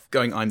on earth.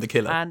 Going, I'm the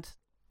killer. And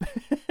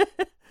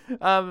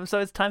so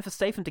it's time for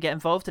Statham to get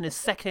involved in his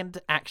second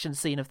action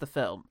scene of the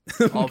film,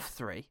 of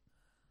 3.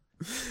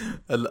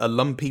 A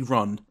lumpy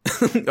run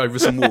over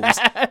some walls.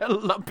 A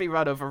lumpy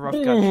run over rough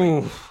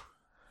country.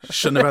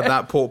 Shouldn't have had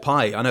that pork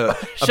pie. I know.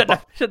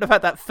 Shouldn't have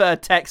had that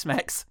third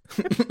Tex-Mex.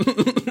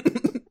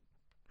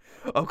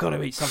 I've got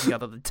to eat something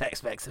other than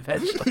Tex-Mex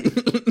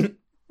eventually.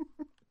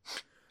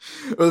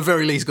 at the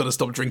very least, got to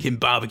stop drinking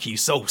barbecue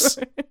sauce.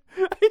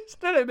 It's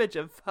an image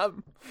of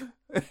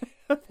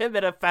him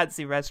in a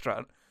fancy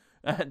restaurant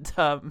and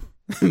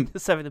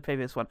serving the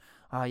previous one.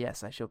 Ah,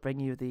 yes, I shall bring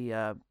you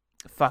the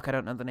fuck. I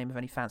don't know the name of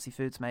any fancy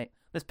foods, mate.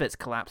 This bit's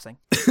collapsing.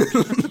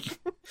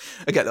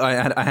 Okay,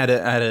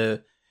 I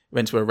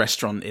went to a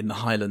restaurant in the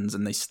Highlands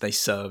and they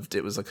served.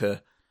 It was like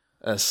a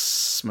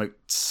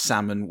smoked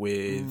salmon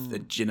with a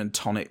gin and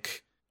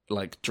tonic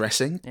like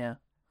dressing. Yeah.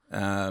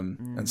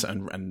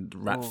 Thinly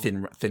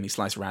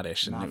sliced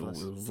radish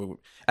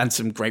and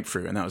some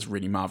grapefruit, and that was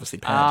really marvelously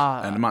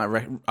paired. And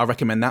I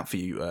recommend that for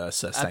you,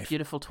 Sir Safe. A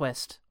beautiful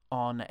twist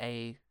on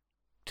a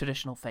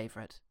traditional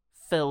favourite,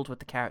 filled with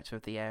the character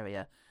of the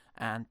area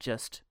and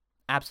just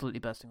absolutely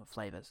bursting with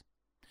flavours.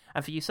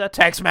 And for you, Sir,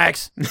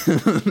 Tex-Mex.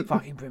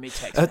 Fucking bring me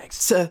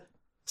Tex-Mex.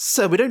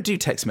 Sir, we don't do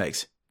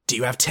Tex-Mex. Do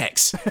you have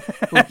Tex?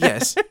 Well,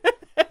 yes.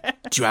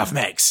 Do you have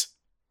Mex?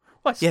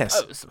 Well,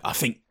 yes. I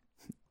think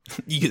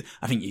you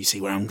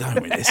see where I'm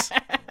going with this.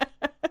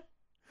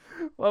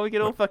 Well, we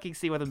can all fucking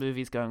see where the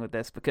movie's going with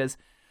this, because,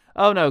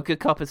 oh no, good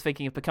cop is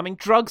thinking of becoming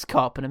drugs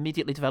cop and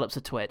immediately develops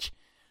a twitch.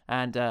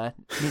 And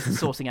needs a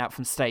sorting out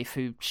from Stafe,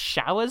 who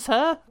showers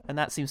her, and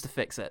that seems to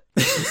fix it.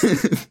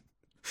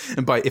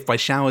 And if by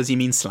showers you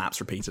mean slaps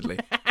repeatedly,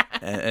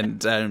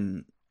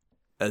 and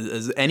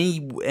as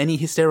any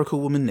hysterical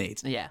woman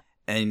needs. Yeah.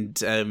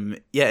 And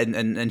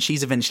and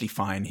she's eventually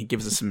fine. He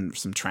gives her some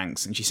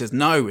tranks, and she says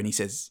no, and he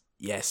says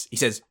yes. He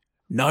says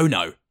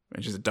no,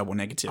 which is a double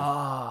negative.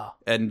 Ah.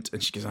 And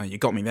she goes, oh, you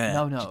got me there.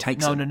 No, she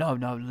takes no, it.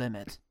 no,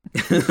 limit.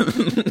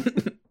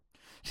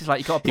 She's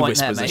like, you got a point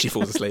there, mate. He whispers as she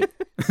falls asleep.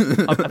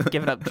 I've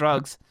given up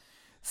drugs,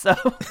 so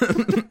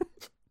I'm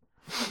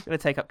gonna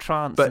take up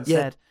trance instead.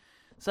 Yeah.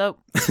 So,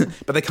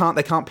 but they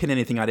can't pin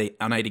anything on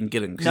Aidan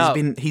Gillen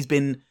because he's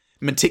been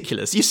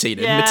meticulous. You've seen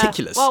it,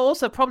 meticulous. Well,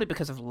 also probably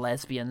because of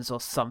lesbians or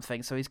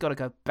something. So he's got to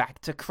go back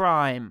to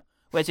crime.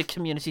 Where's your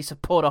community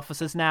support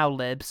officers now,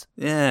 libs?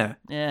 Yeah.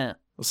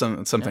 Or something.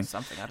 Yeah,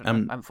 something. I don't know. I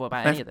haven't thought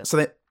about any of this.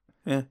 So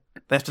they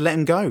have to let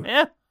him go.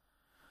 Yeah.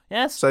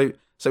 Yes. So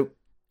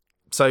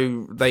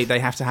they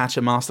have to hatch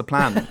a master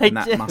plan, and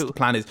that master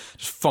plan is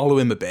just follow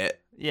him a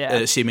bit,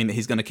 assuming that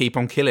he's going to keep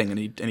on killing, and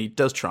he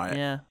does try it.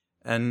 Yeah.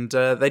 And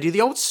they do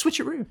the old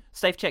switcheroo.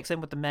 Stafe checks in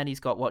with the men he's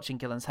got watching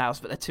Gillen's house,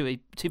 but they're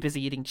too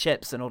busy eating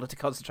chips in order to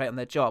concentrate on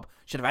their job.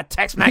 Should have had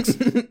Tex-Mex.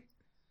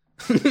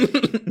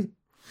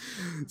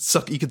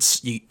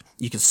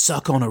 You could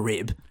suck on a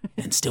rib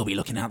and still be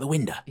looking out the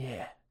window.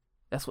 Yeah,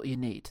 that's what you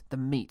need. The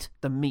meat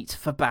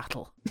for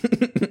battle.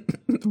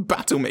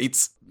 Battle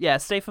meats. Yeah,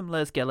 Statham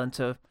lures Gillen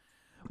to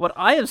what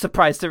I am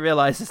surprised to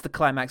realise is the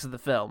climax of the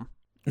film.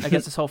 I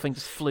guess this whole thing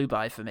just flew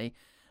by for me.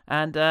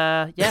 And,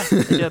 they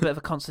do a bit of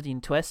a Constantine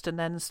twist, and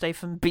then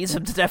Statham beats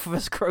him to death with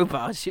his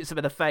crowbar, shoots him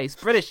in the face.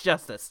 British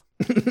justice.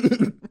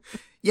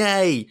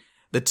 Yay!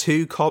 The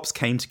two cops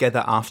came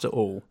together after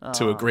all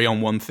to agree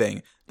on one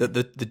thing.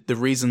 That the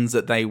reasons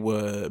that they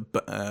were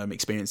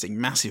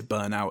experiencing massive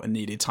burnout and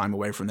needed time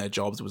away from their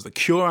jobs was the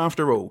cure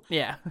after all.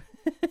 Yeah.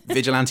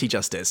 Vigilante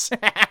justice.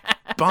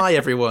 Bye,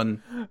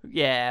 everyone.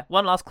 Yeah,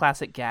 one last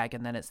classic gag,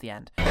 and then it's the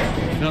end.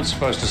 You're not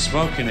supposed to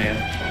smoke in here.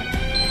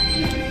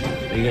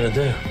 What are you going to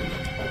do?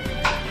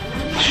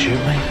 Shoot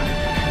me?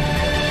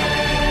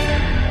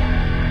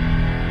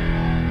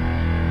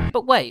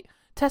 But wait,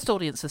 test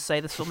audiences say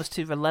this film is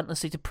too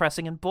relentlessly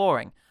depressing and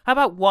boring. How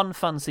about one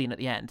fun scene at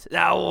the end? Oh,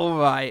 all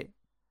right.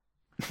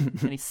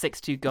 And he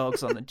 6'2"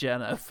 gogs on the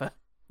journo for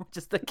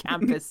just the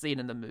campest scene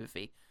in the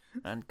movie.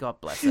 And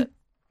God bless it.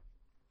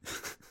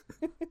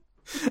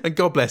 And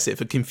God bless it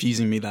for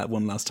confusing me that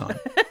one last time.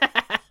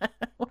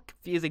 What a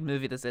confusing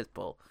movie this is,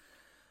 Paul.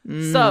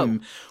 So,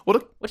 what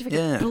do you think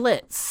of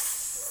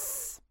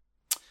Blitz?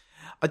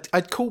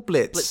 I'd call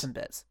Blitz Blitz and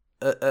Bits.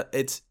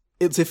 It's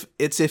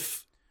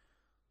if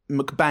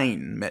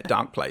McBain met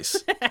Dark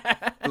Place.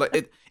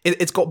 Like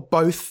it's got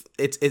both.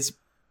 It's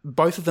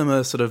both of them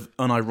are sort of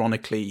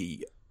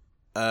unironically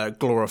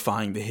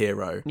glorifying the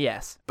hero.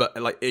 Yes, but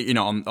like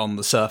on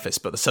the surface,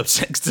 but the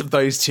subtext of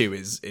those two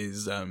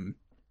is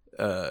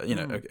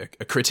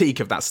a critique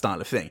of that style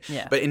of thing.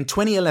 Yeah. But in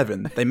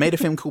 2011, they made a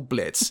film called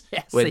Blitz,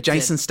 where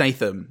Jason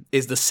Statham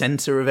is the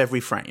center of every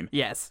frame.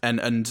 Yes,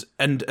 and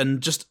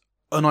just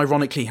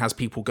unironically has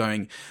people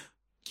going,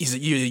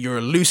 you're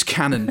a loose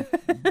cannon,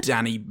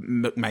 Danny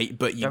McMate,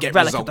 but you get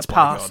relic results, of the by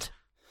past. God.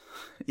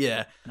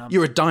 Yeah,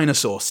 you're a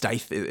dinosaur,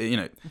 Stath.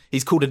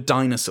 He's called a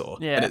dinosaur,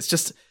 yeah. And it's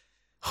just,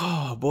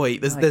 oh boy,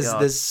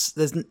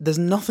 there's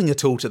nothing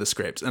at all to the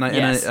script, and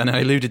I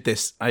alluded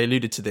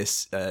to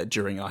this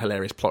during our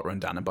hilarious plot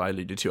rundown, and by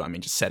alluded to I mean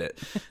just said it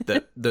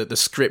that the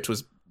script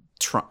was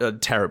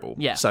terrible.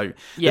 Yeah, so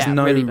there's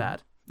really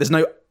bad. There's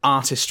no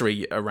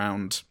artistry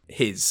around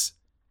his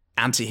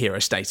anti-hero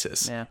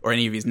status or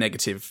any of his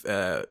negative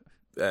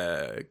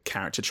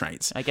character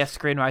traits. I guess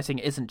screenwriting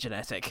isn't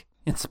genetic,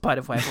 in spite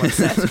of what everyone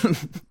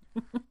says.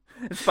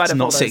 In spite of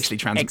not all sexually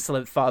those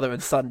excellent father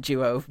and son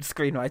duo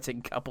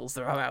screenwriting couples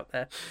that are out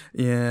there.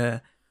 Yeah,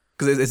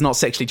 because it's not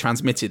sexually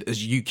transmitted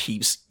as you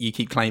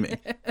keep claiming.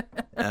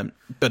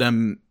 But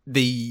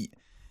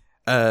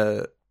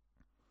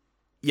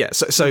Yeah,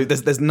 so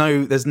there's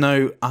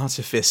no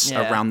artifice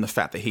around the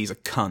fact that he's a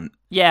cunt.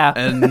 Yeah,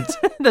 and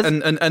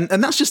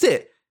and that's just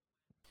it.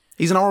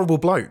 He's an horrible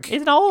bloke.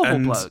 He's an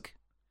horrible bloke.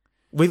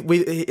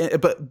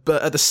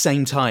 But at the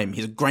same time,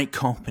 he's a great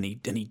cop, and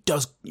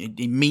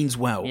he means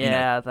well.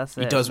 Yeah, that's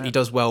it. He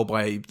does well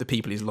by the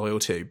people he's loyal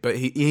to, but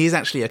he is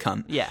actually a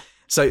cunt. Yeah.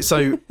 So it's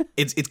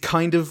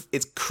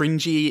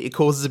cringy. It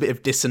causes a bit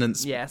of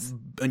dissonance. Yes.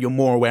 And you're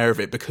more aware of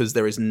it because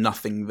there is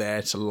nothing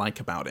there to like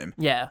about him.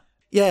 Yeah.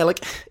 Yeah,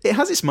 like it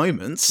has its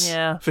moments.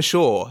 Yeah. For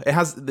sure. It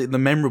has the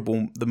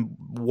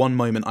one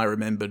moment I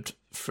remembered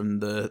from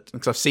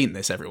because I've seen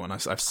this, everyone.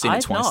 I've seen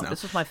it twice now.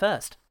 This was my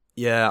first.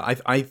 Yeah,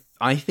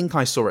 I think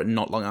I saw it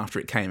not long after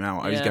it came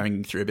out. I was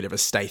going through a bit of a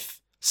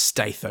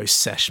Stathos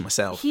sesh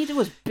myself. He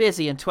was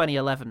busy in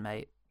 2011,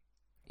 mate.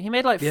 He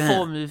made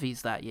 4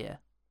 movies that year.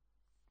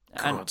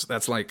 God, and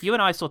that's like... You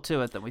and I saw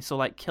 2 of them. We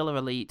saw Killer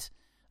Elite,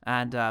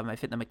 and I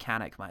think The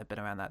Mechanic might have been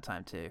around that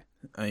time too.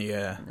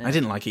 Yeah. I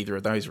didn't like either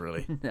of those,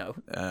 really. No.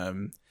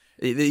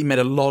 He made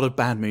a lot of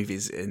bad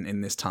movies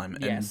in this time.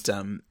 Yes.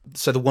 And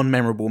so the one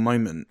memorable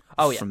moment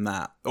from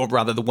that, or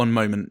rather the one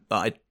moment that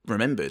I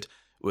remembered,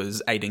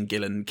 was Aidan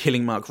Gillen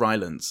killing Mark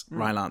Rylance,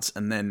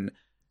 and then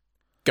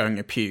going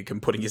a puke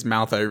and putting his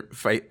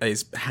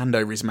hand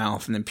over his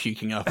mouth and then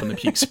puking up and the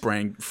puke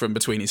spraying from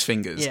between his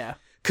fingers. Yeah.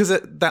 Because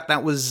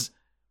that was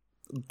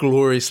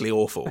gloriously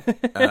awful.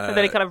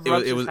 Then he kind of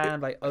rubs his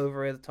hand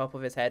over the top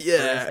of his head,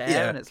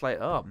 and it's like,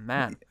 oh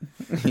man,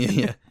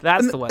 yeah.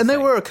 That's the worst. And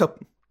there were a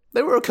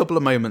couple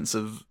of moments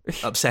of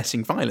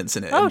upsetting violence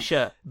in it. Oh,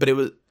 sure. But it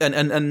was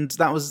and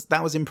that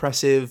was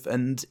impressive,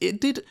 and it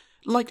did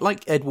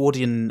like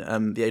Edwardian,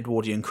 the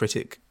Edwardian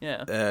critic.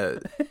 Yeah.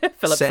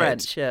 Philip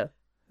French. Yeah.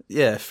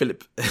 Yeah,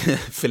 Philip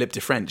de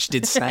French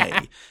did say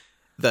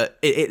that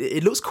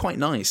it looks quite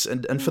nice,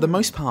 and for the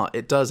most part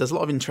it does. There's a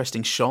lot of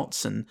interesting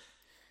shots, and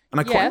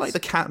I quite like the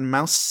cat and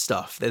mouse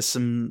stuff. There's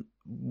some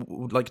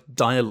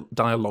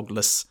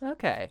dialogueless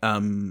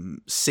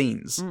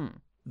scenes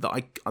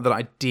that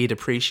I did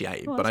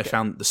appreciate, but I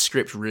found the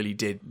script really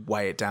did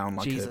weigh it down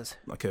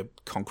like a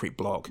concrete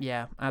block.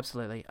 Yeah,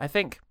 absolutely. I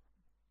think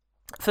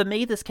for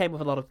me this came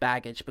with a lot of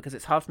baggage because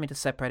it's hard for me to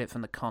separate it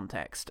from the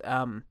context.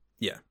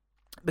 Yeah.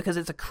 Because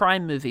it's a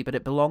crime movie, but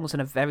it belongs in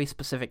a very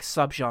specific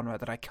subgenre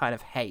that I kind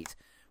of hate.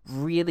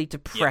 Really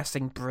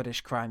depressing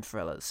British crime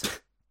thrillers.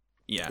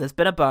 Yeah. There's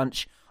been a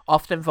bunch,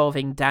 often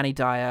involving Danny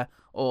Dyer,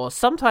 or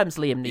sometimes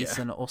Liam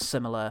Neeson, or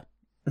similar.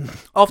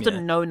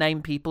 Often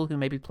no-name people who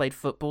maybe played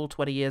football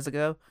 20 years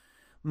ago.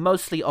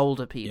 Mostly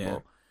older people. Yeah.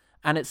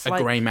 And it's a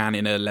grey man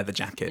in a leather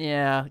jacket.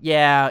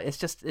 Yeah.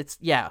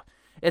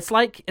 It's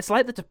like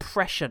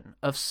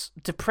the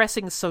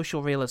depressing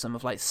social realism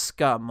of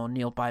Scum or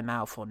Kneel by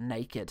Mouth or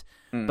Naked,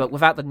 but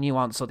without the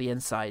nuance or the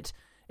insight.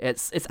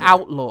 It's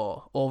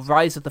Outlaw or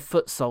Rise of the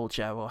Foot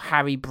Soldier or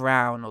Harry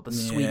Brown or the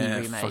Sweeney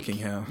remake. Fucking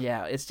hell.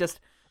 Yeah, it's just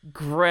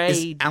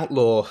grey.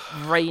 Outlaw.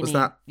 Rainy. Was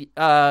that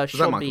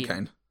Sean Michael Bean.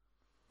 Caine?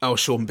 Oh,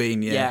 Sean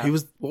Bean. Yeah.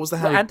 What was the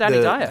Harry? And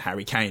Danny Dyer.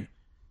 Harry Kane.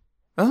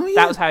 Oh yeah.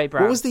 That was Harry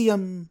Brown. What was the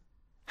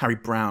Harry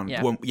Brown?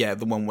 Yeah.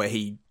 The one where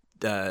he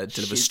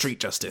delivers street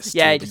justice.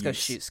 Yeah, he just goes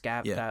shoot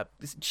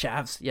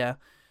chavs. Yeah,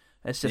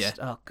 it's just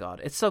oh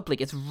god, it's so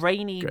bleak. It's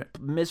rainy,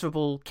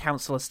 miserable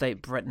council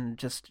estate Britain.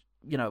 Just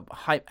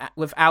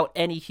without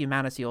any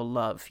humanity or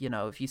love.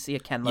 If you see a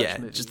Ken Loach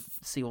movie, you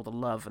see all the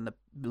love and the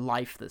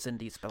life that's in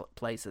these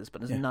places,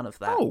 but there's none of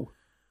that. Oh,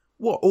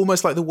 what?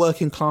 Almost like the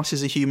working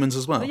classes are humans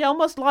as well. Yeah,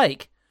 almost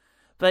like.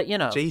 But,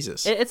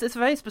 Jesus. It's a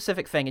very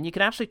specific thing, and you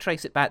can actually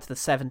trace it back to the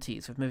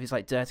 70s with movies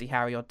like Dirty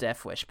Harry or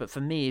Death Wish. But for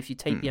me, if you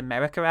take the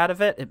America out of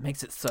it, it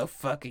makes it so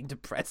fucking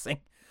depressing.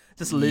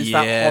 Just lose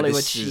that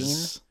Hollywood sheen.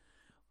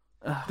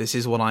 This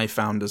is what I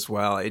found as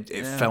well.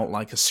 It felt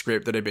like a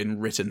script that had been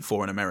written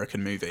for an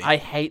American movie. I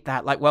hate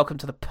that. Like Welcome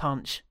to the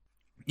Punch.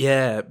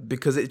 Yeah,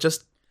 because it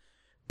just...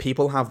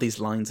 People have these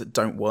lines that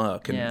don't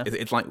work, and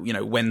it's like,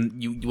 when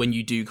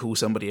you do call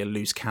somebody a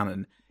loose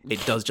cannon...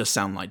 It does just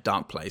sound like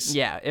Dark Place.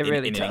 Yeah, it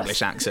really does. In an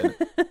English accent.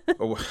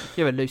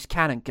 You're a loose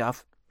cannon,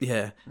 Gov.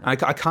 Yeah. I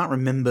can't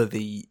remember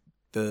the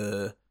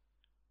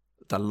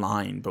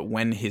line, but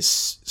when his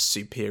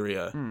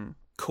superior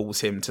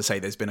calls him to say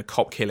there's been a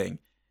cop killing,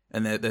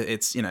 and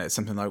it's it's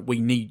something like we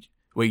need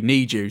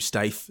you,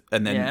 Stath,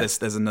 and then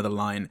there's another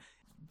line.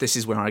 This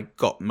is where I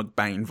got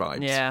McBain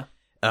vibes. Yeah.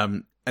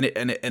 And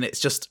it's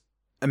just.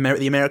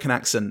 The American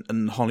accent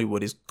and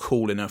Hollywood is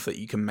cool enough that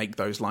you can make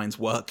those lines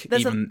work,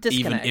 even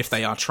if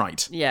they are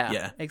trite.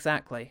 Yeah,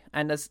 exactly.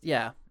 And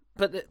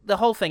but the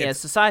whole thing is,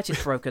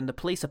 society's broken, the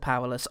police are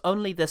powerless,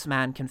 only this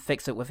man can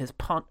fix it with his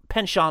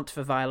penchant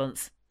for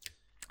violence.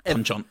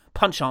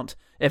 Penchant.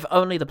 If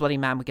only the bloody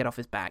man would get off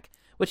his back.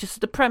 Which is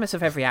the premise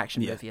of every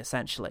action movie,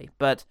 essentially.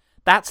 But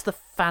that's the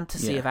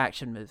fantasy of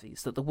action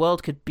movies, that the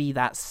world could be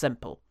that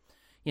simple.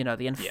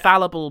 The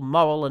infallible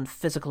moral and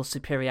physical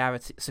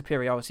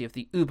superiority of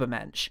the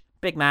Ubermensch.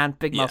 Big man,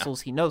 big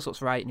muscles, he knows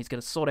what's right, and he's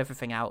going to sort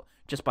everything out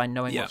just by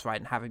knowing what's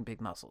right and having big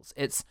muscles.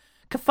 It's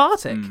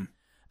cathartic,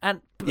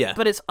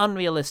 but it's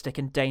unrealistic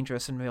and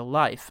dangerous in real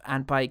life.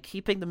 And by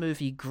keeping the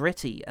movie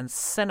gritty and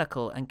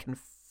cynical and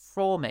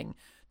conforming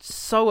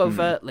so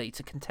overtly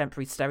to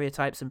contemporary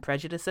stereotypes and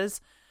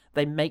prejudices.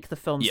 They make the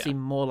film seem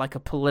more like a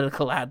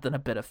political ad than a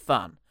bit of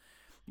fun.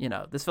 You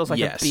know, this feels like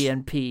a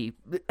BNP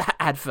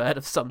advert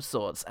of some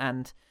sorts,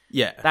 and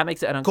that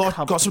makes it an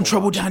uncomfortable Got some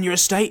trouble watch. down your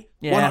estate?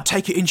 Yeah. Why not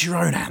take it into your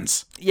own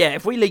hands? Yeah,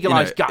 if we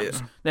legalise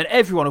guns, then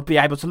everyone will be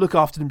able to look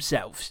after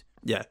themselves.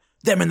 Yeah,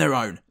 them and their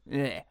own.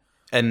 Yeah.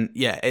 And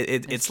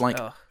it's like,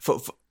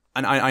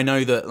 and I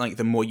know that like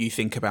the more you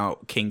think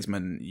about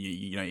Kingsman,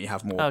 you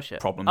have more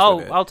problems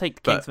with it. I'll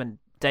take Kingsman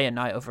day and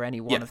night over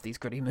any one of these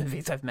gritty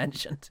movies I've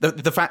mentioned.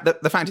 The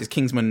fact is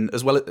Kingsman,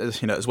 as well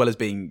as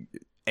being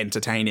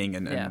entertaining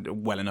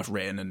and well enough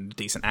written and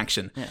decent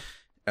action,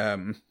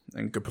 and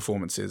good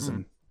performances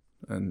and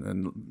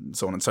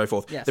so on and so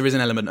forth. Yes. There is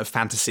an element of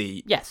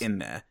fantasy in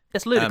there.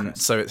 It's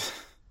ludicrous. So it's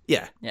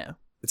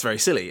it's very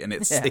silly, and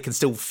it can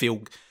still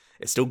feel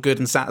it's still good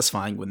and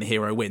satisfying when the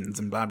hero wins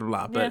and blah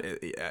blah blah. But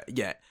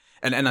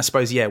and I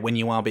suppose when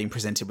you are being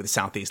presented with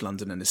Southeast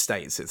London and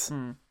estates, it's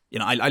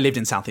I lived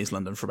in Southeast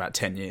London for about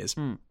 10 years.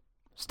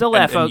 Still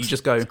there, and folks. You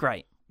just go, it's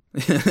great.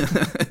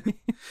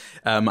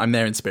 I'm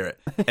there in spirit,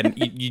 and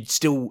you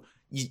still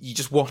you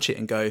just watch it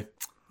and go,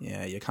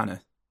 you're kind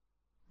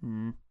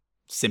of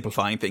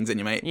simplifying things, in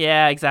you, mate.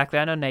 Yeah, exactly.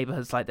 I know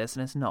neighborhoods like this,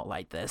 and it's not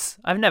like this.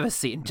 I've never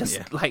seen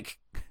just like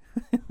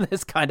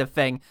this kind of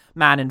thing.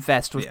 Man in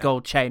vest with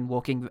gold chain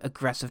walking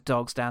aggressive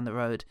dogs down the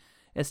road.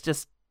 It's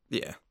just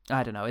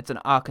I don't know. It's an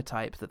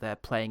archetype that they're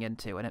playing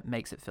into, and it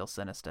makes it feel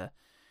sinister.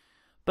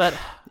 But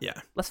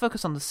let's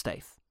focus on the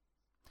Stafe.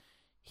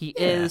 He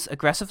is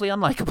aggressively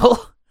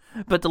unlikable,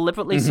 but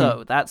deliberately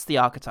so. That's the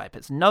archetype.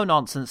 It's no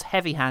nonsense,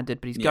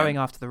 heavy-handed, but he's going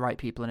after the right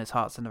people and his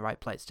heart's in the right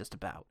place just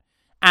about.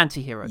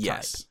 Anti-hero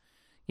type.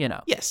 You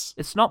know. Yes.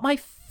 It's not my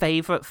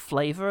favourite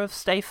flavour of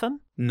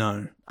Statham.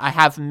 No. I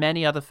have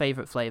many other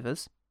favourite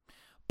flavours,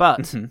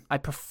 but I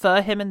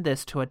prefer him in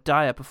this to a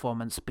Dyer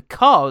performance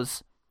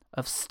because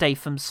of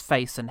Statham's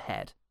face and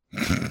head.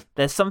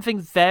 There's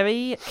something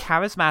very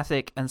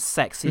charismatic and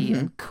sexy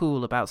and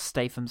cool about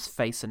Statham's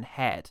face and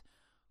head.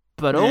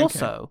 But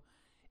also,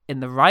 in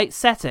the right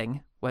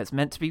setting, where it's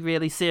meant to be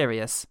really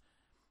serious,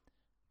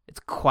 it's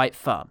quite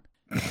fun.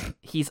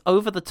 He's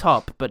over the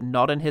top, but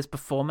not in his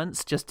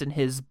performance, just in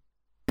his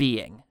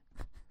being.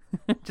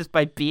 Just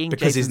by being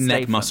because Jason his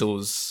neck Statham.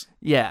 muscles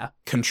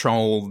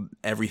control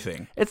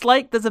everything. It's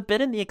like there's a bit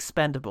in The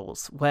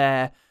Expendables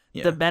where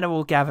the men are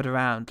all gathered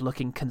around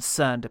looking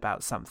concerned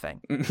about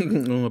something.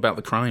 About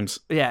the crimes.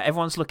 Yeah,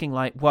 everyone's looking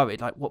like worried,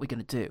 like, what are we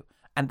going to do?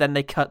 And then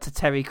they cut to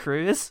Terry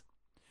Crews.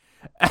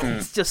 And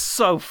he's just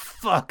so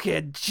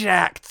fucking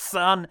jacked,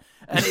 son.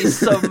 And he's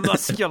so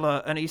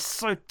muscular and he's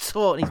so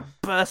taut and he's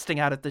bursting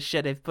out of the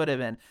shit they've put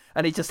him in.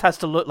 And he just has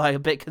to look like a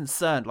bit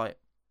concerned, like...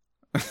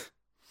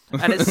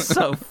 And it's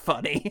so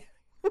funny.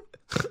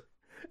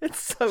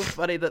 It's so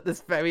funny that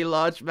this very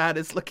large man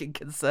is looking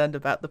concerned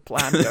about the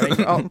plan going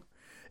wrong.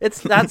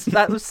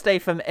 That was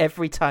Statham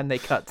every time they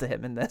cut to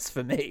him in this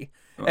for me.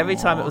 Every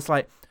time it was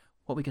like,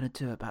 what are we going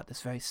to do about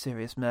this very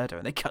serious murder?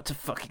 And they cut to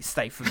fucking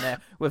Statham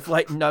there with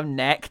like no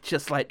neck,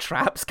 just like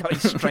traps going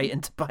straight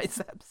into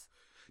biceps.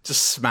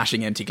 Just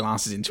smashing empty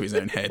glasses into his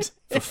own head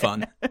for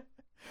fun.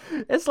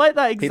 It's like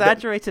that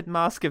exaggerated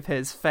mask of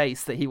his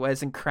face that he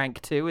wears in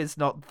Crank 2 is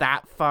not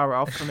that far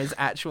off from his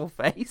actual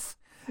face.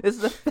 Is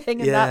the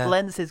thing, and that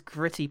lends his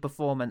gritty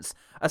performance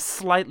a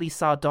slightly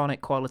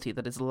sardonic quality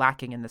that is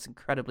lacking in this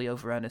incredibly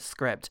over-earnest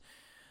script.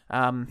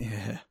 You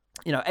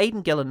know,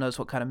 Aidan Gillen knows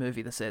what kind of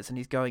movie this is, and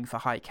he's going for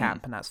high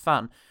camp, and that's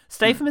fun.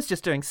 Statham is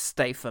just doing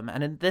Statham,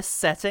 and in this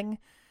setting,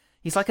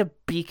 he's like a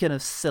beacon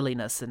of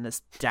silliness in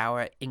this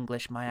dour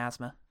English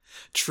miasma.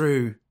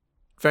 True.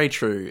 Very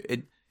true.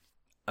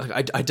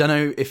 I don't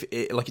know if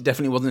it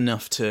definitely wasn't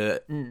enough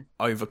to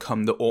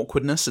overcome the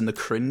awkwardness and the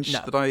cringe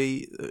that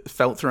I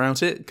felt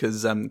throughout it,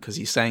 because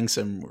he's saying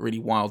some really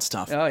wild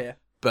stuff. Oh yeah,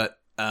 but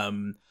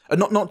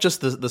not just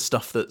the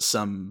stuff that's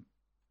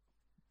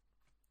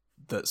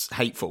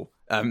hateful.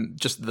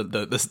 Just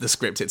the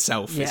script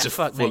itself is just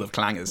full of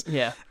clangers.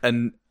 Yeah,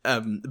 and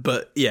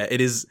but yeah,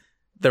 it is.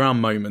 There are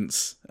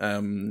moments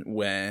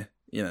where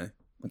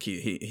like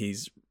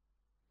he's.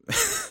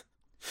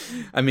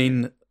 I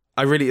mean.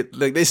 I really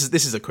like this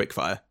is a quick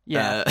fire.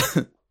 Yeah.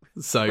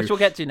 So which we'll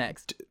get to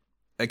next.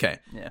 Okay.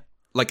 Yeah.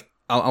 Like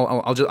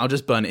I'll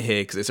just burn it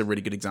here because it's a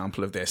really good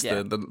example of this.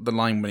 Yeah. The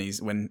line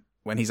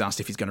when he's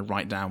asked if he's going to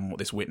write down what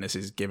this witness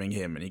is giving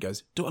him, and he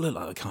goes, "Do I look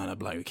like the kind of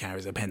bloke who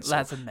carries a pencil?"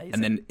 That's amazing.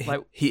 And then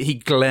he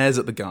glares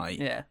at the guy.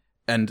 Yeah.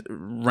 And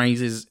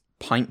raises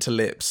pint to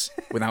lips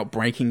without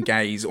breaking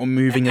gaze or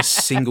moving a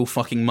single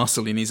fucking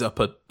muscle in his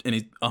upper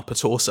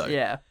torso.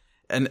 Yeah.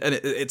 And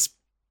it's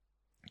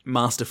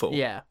masterful.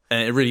 Yeah.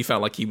 And it really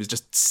felt like he was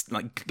just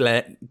like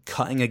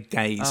cutting a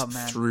gaze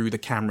through the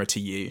camera to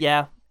you.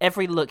 Yeah.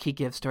 Every look he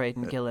gives to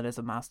Aidan Gillen is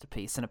a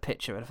masterpiece and a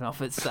picture in and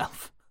of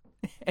itself.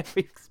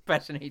 Every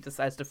expression he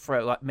decides to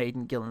throw like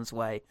Aidan Gillen's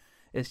way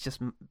is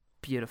just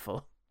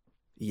beautiful.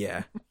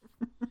 Yeah.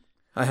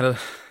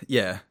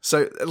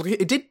 So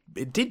it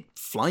did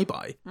fly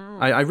by.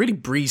 I really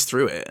breezed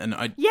through it,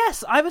 and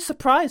Yes, I was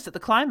surprised at the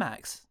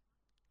climax.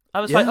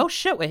 I was like, oh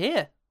shit, we're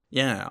here.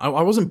 Yeah,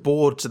 I wasn't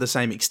bored to the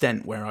same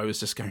extent where I was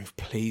just going,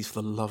 please,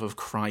 for the love of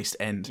Christ,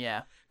 end.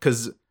 Yeah.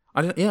 Because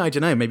I don't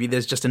know. Maybe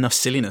there's just enough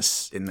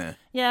silliness in there.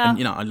 Yeah.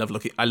 And I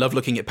love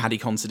looking at Paddy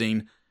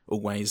Considine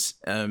always.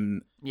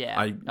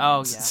 Yeah. Beautiful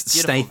man.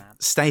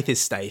 Staith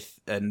is Staith,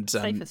 and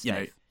Staith is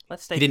Staith.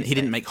 Let's Staith he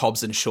didn't make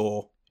Hobbs and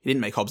Shaw. He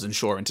didn't make Hobbs and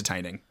Shaw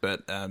entertaining,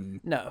 but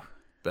no.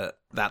 But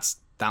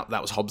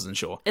that was Hobbs and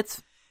Shaw.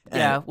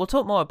 We'll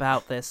talk more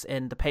about this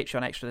in the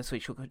Patreon extra this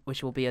week,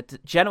 which will be a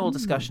general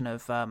discussion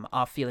of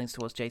our feelings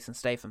towards Jason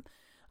Statham.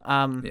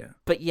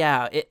 But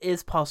yeah, it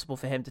is possible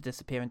for him to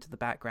disappear into the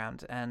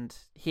background, and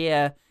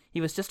here he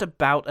was just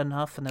about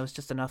enough, and there was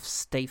just enough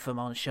Statham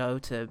on show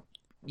to,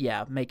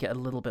 make it a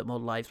little bit more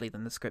lively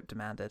than the script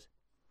demanded.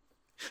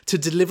 To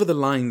deliver the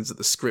lines that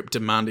the script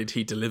demanded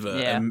he deliver,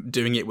 and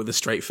doing it with a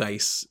straight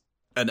face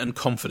and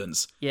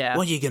confidence. Yeah.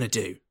 What are you gonna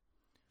do?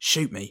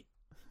 Shoot me?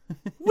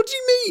 What do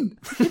you mean?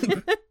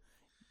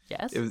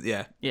 Yes. It was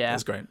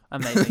great.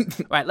 Amazing.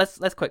 Right, let's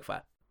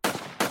quickfire.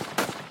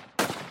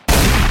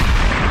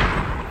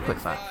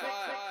 Quickfire.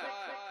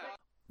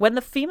 When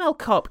the female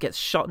cop gets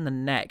shot in the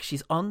neck,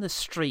 she's on the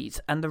street,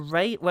 and the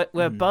rain,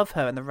 we're above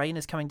her, and the rain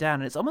is coming down,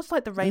 and it's almost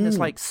like the rain is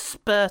like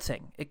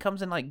spurting. It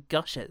comes in like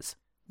gushes.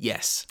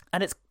 Yes.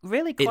 And it's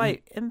really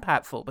quite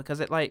impactful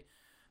because it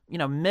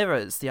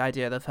mirrors the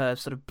idea of her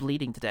sort of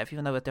bleeding to death,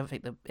 even though I don't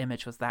think the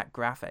image was that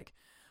graphic.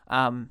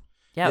 It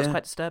was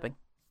quite disturbing.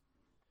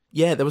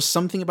 Yeah, there was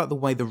something about the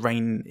way the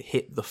rain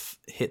hit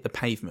the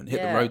pavement, the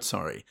road.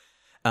 Sorry,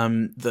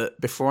 that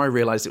before I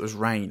realised it was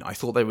rain, I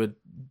thought they were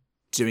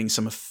doing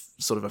some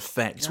sort of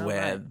effect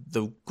where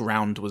the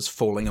ground was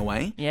falling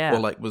away, or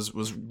like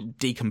was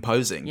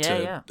decomposing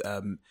to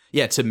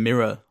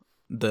mirror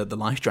the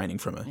life draining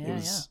from her.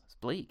 It's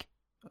bleak.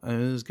 It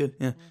was good.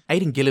 Yeah,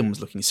 Aidan Gillen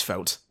was looking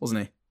svelte,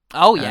 wasn't he?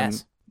 Oh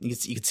yes,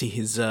 you could see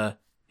his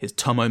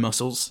Tomo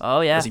muscles. Oh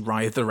yeah, as he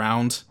writhed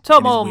around.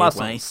 Tomo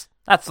muscles.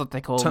 That's what they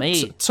call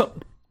me.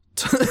 Tomo.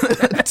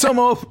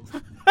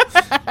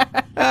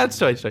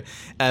 Sorry.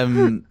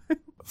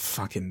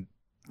 Fucking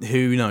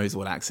who knows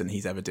what accent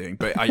he's ever doing,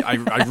 but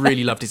I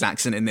really loved his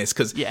accent in this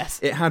because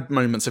it had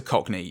moments of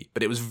Cockney,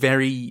 but it was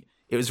very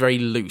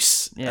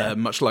loose,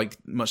 much like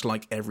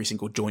every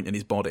single joint in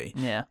his body.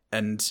 Yeah,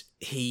 and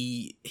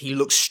he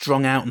looked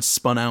strung out and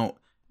spun out.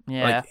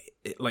 Yeah,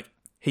 like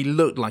he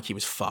looked like he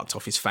was fucked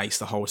off his face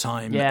the whole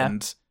time. Yeah.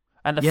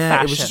 And the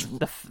fashion,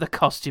 the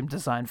costume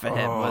design for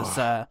him was,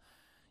 eye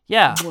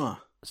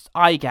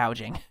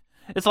gouging.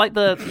 It's like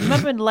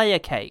remember in Layer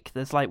Cake,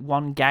 there's like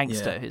one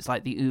gangster who's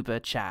like the Uber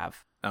Chav.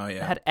 Oh yeah,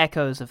 it had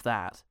echoes of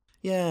that.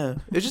 Yeah,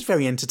 it was just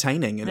very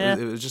entertaining, and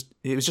it was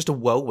just a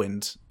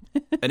whirlwind,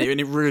 and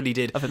it really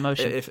did of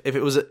emotion.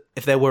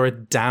 If there were a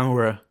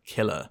downer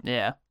killer,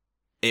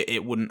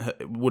 it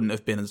wouldn't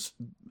have been as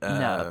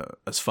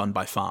fun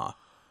by far.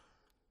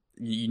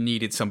 You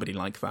needed somebody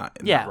like that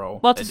in that role.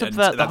 Well, to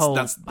subvert the whole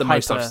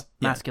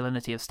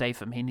hyper-masculinity of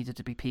Statham, he needed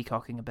to be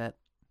peacocking a bit.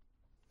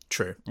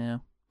 True. Yeah.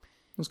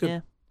 That's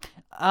good.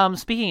 Yeah.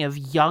 Speaking of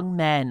young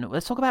men,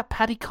 let's talk about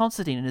Paddy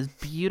Considine and his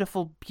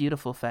beautiful,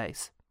 beautiful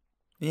face.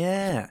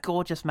 Yeah.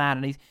 Gorgeous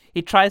man, and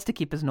he tries to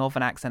keep his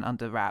northern accent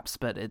under wraps,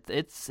 but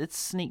it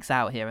sneaks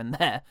out here and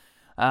there.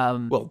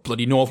 Well,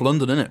 bloody North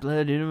London,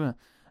 innit?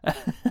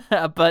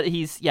 But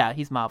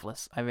he's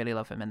marvellous. I really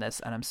love him in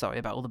this, and I'm sorry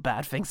about all the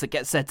bad things that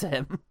get said to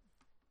him.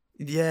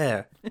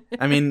 Yeah,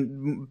 I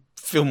mean,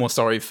 feel more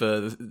sorry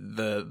for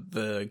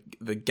the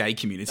gay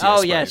community.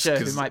 Oh yeah, sure.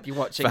 Who might be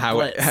watching for how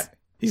Blitz.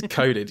 He's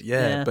coded.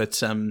 Yeah, but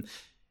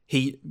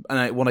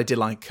what I did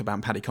like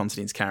about Paddy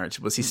Considine's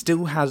character was he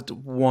still had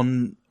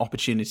one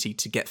opportunity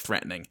to get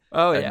threatening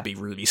and be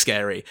really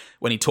scary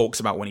when he talks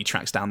about when he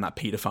tracks down that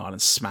paedophile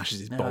and smashes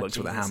his bollocks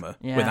with a hammer.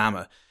 Yeah. With a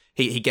hammer,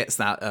 he gets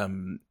that.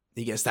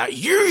 He gets that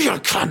you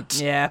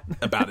cunt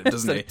about it,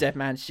 doesn't he? Dead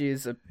Man's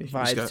Shoes a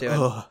vibe to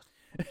it.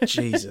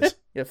 Jesus.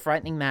 You're a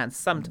frightening man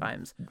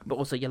sometimes, but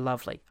also you're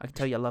lovely. I can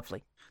tell you're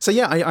lovely. So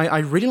yeah, I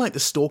really like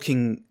the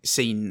stalking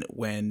scene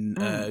when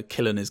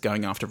Killen is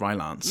going after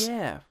Rylance.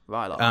 Yeah,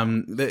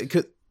 Rylance.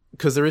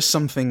 Because there is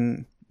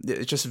something,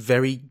 it's just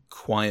very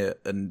quiet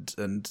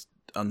and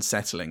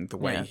unsettling the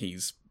way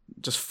he's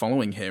just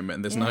following him,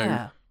 and there's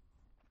no...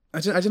 I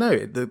don't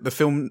know, the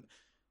film...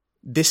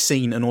 This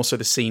scene and also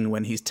the scene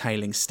when he's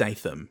tailing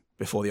Statham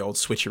before the old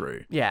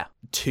switcheroo. Yeah.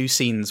 Two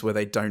scenes where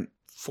they don't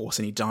force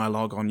any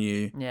dialogue on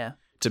you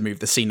to move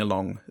the scene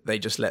along. They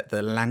just let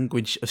the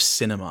language of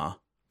cinema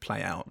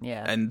play out.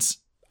 Yeah. And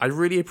I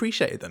really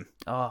appreciated them.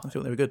 Oh, I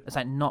thought they were good. It's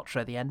like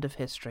Notre, the end of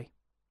history.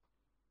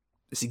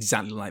 It's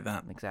exactly like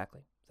that.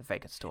 Exactly. It's a very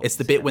good story. It's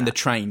the bit when the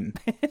train,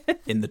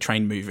 in the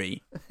train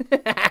movie,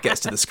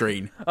 gets to the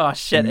screen. Oh,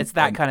 shit. It's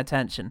that kind of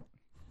tension.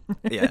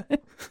 Yeah.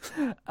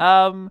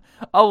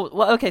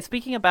 Okay,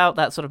 speaking about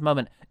that sort of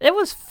moment, it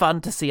was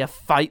fun to see a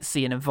fight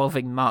scene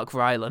involving Mark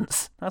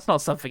Rylance. That's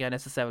not something I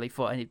necessarily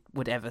thought I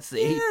would ever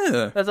see.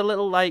 Yeah. There's a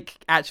little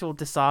actual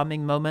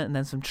disarming moment and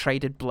then some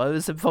traded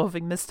blows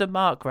involving Mr.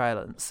 Mark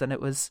Rylance, and it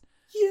was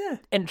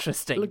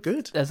interesting. It looked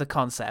good as a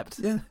concept.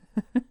 Yeah.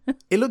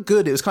 It looked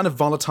good. It was kind of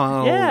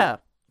volatile. Yeah.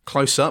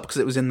 close up because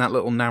it was in that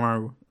little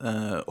narrow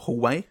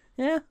hallway.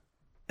 Yeah.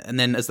 And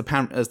then as the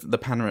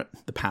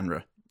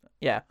panera.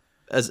 Yeah.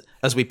 As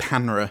we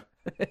panera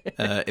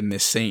in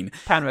this scene.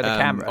 Panera the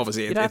camera.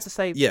 Obviously, you don't have to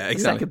say the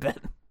second bit.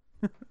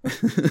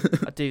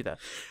 I do that.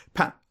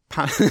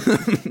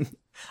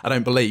 I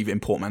don't believe in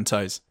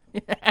portmanteaus.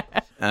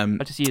 I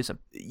just use them.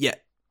 Yeah.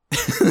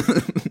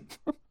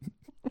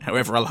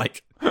 However I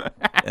like.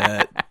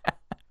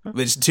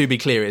 Which, to be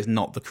clear, is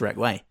not the correct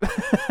way. But,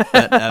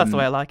 that's the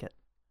way I like it.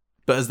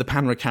 But as the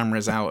panera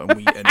camera's out,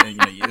 and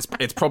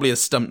it's probably a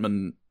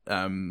stuntman.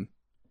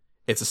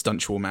 It's a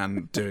stuntual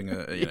man doing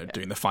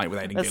doing the fight with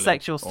Aidan Gillen. A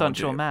sexual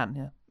stuntual man,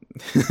 yeah.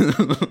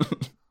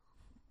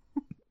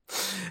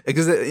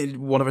 Because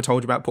what have I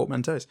told you about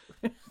portmanteaus?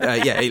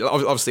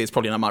 Obviously it's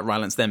probably not Mark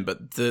Rylance then,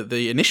 but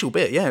the initial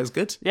bit, it was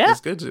good. Yeah, it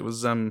was good. It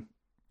was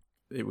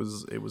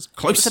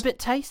close. It's a bit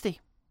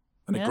tasty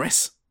and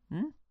aggressive.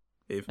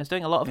 It's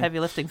doing a lot of heavy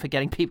lifting for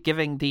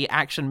giving the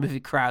action movie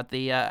crowd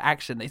the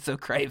action they so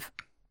crave.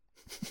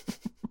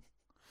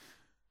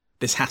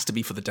 This has to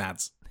be for the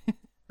dads. It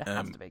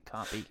has to be.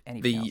 Can't be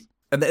anything else.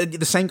 And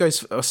the same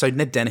goes. So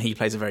Ned Dennehy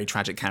plays a very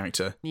tragic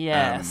character.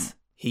 Yes.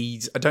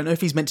 I don't know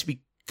if he's meant to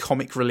be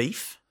comic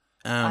relief,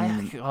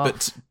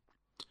 but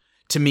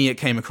to me it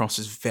came across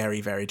as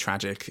very, very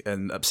tragic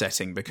and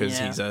upsetting because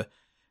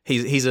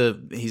he's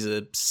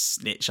a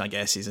snitch, I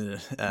guess. He's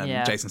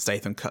Jason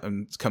Statham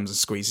comes and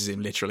squeezes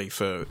him literally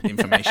for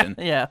information.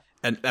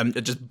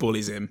 And just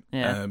bullies him.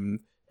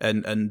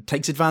 And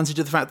takes advantage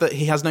of the fact that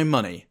he has no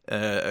money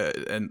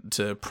and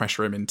to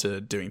pressure him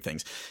into doing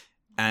things.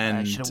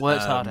 And should have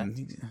worked harder.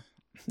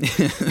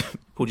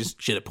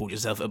 Should have pulled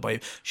yourself up.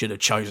 Should have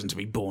chosen to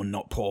be born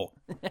not poor.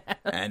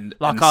 And did,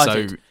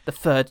 the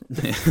third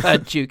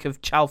Duke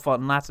of Chalfont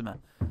and Latimer.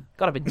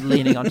 God, I've been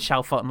leaning on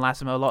Chalfont and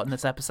Latimer a lot in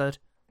this episode.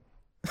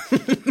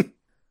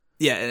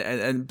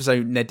 And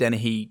so Ned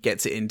Dennehy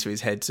gets it into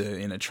his head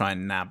to try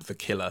and nab the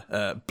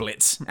killer,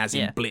 Blitz, as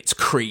in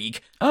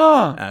Blitzkrieg.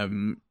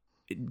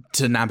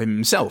 To nab him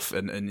himself,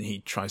 and he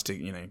tries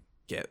to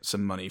get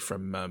some money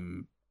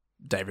from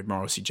David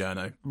Morrissey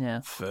Journo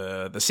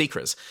for the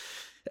secrets.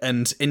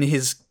 And in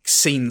his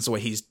scenes where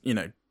he's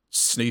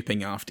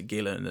snooping after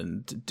Gillen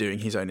and doing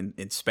his own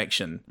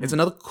inspection, it's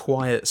another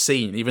quiet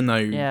scene, even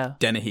though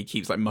Dennehy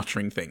keeps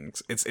muttering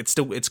things. It's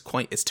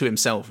to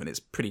himself, and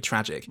it's pretty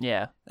tragic.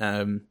 There's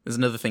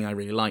another thing I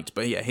really liked,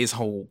 but his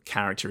whole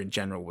character in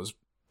general was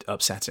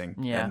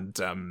upsetting.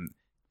 And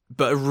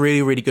but a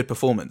really, really good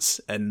performance.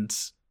 And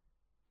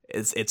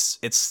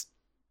it's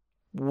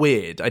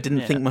weird. I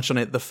didn't think much on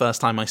it the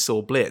first time I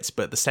saw Blitz,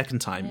 but the second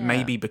time,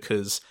 maybe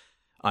because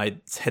I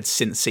had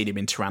since seen him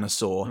in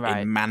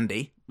Tyrannosaur in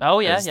Mandy.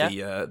 As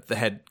the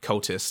head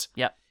cultist.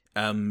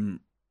 And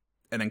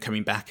then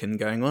coming back and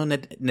going, well,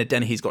 Ned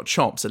Dennehy's got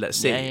chops, so let's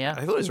see. I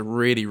thought it was a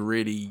really,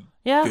 really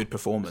good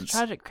performance. It's a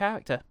tragic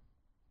character.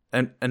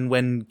 And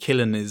when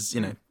Gillen is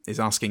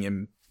asking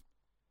him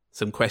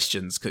some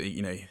questions, because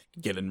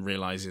Gillen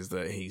realizes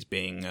that he's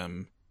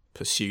being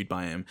pursued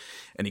by him,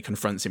 and he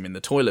confronts him in the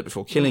toilet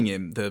before killing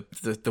him.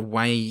 The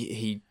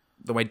way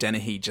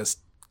Dennehy just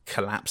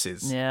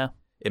collapses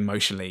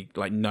emotionally,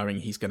 knowing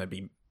he's going to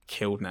be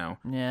killed now,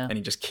 and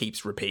he just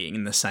keeps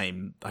repeating the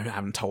same, I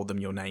haven't told them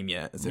your name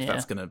yet, as if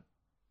that's going to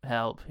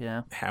help.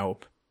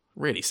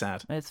 Really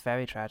sad. It's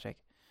very tragic.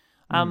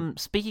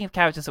 Speaking of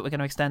characters that we're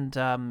going to extend,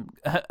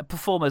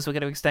 performers we're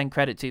going to extend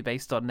credit to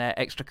based on their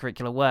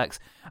extracurricular works,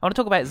 I want to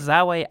talk about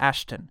Zawe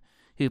Ashton,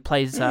 who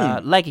plays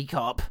Leggy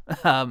Cop,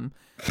 who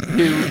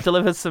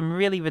delivers some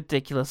really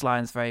ridiculous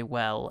lines very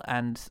well,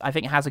 and I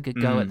think has a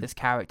good go at this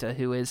character,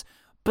 who is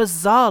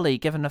bizarrely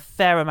given a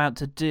fair amount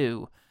to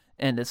do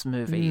in this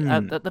movie.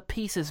 The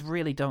pieces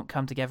really don't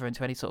come together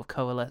into any sort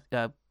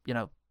of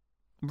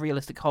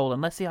realistic whole,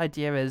 unless the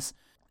idea is,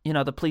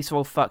 the police are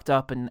all fucked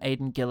up and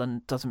Aidan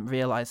Gillen doesn't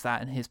realise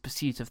that in his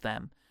pursuit of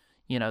them,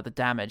 the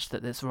damage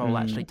that this role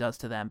actually does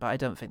to them. But I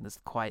don't think there's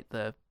quite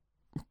the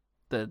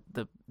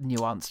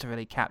nuance to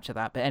really capture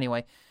that. But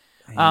anyway,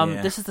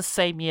 this is the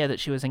same year that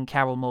she was in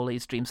Carol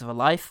Morley's Dreams of a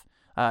Life.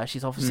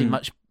 She's obviously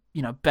much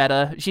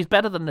better. She's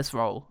better than this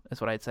role, is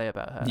what I'd say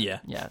about her. Yeah.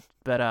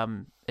 But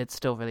it's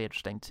still really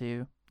interesting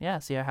to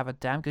see her have a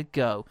damn good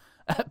go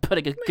at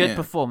putting a good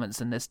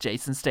performance in this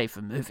Jason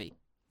Statham movie.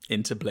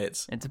 Into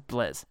Blitz. Into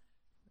Blitz.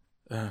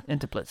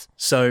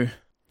 So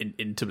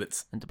into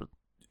Blitz.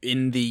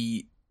 In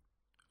the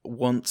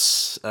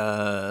once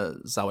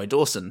Zawe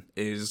Dawson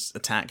is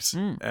attacked,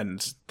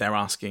 and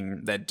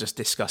they're just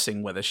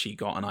discussing whether she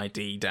got an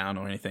ID down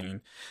or anything,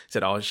 and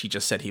said, she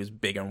just said he was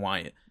big and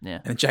white.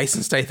 And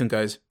Jason Statham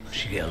goes,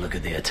 She get a look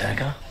at the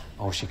attacker?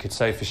 All she could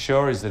say for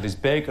sure is that he's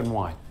big and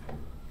white.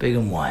 Big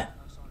and white.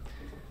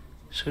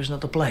 So he's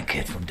not the black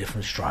kid from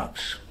Different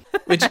Strokes.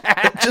 Which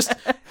just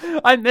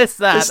I miss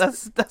that.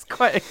 That's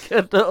quite a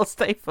good little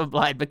Statham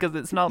line because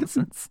it's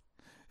nonsense.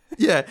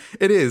 Yeah,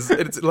 it is.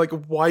 It's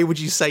why would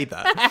you say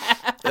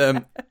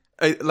that?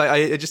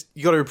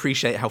 You got to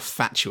appreciate how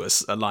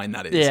fatuous a line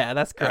that is. Yeah,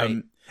 that's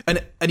great.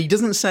 And he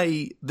doesn't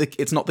say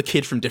it's not the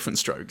kid from Different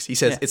Strokes. He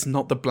says it's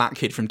not the black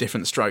kid from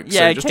Different Strokes.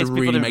 Yeah, so just to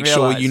really make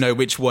sure you know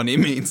which one it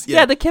means.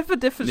 Yeah, the kid from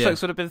Different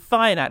Strokes would have been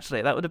fine,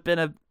 actually. That would have been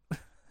a...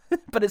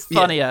 But it's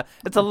funnier.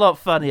 Yeah. It's a lot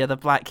funnier, the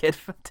black kid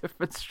from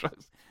Different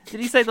Strokes. Did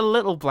he say the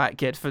little black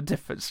kid from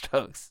Different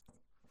Strokes?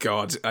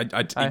 God,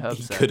 I hope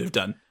he so. could have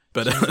done.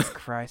 But Jesus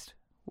Christ.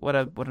 What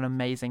an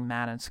amazing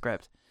man and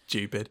script.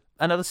 Stupid.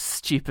 Another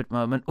stupid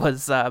moment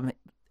was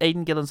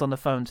Aidan Gillen's on the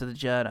phone to the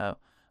journo,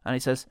 and he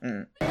says,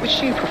 Which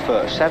do you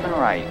prefer, 7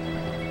 or 8?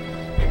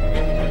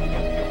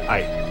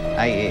 8.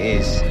 8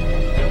 it is.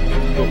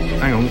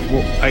 Hang on,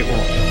 what? 8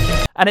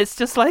 what? And it's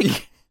just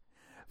like...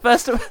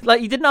 First,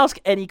 he didn't ask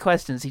any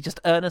questions. He just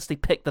earnestly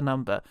picked the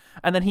number,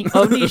 and then he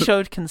only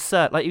showed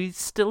concern. Like, he was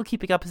still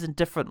keeping up his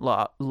indifferent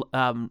lot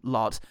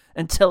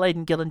until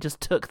Aidan Gillen just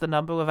took the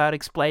number without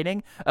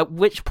explaining. At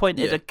which point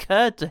it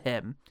occurred to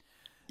him,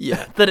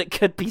 that it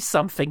could be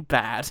something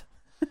bad.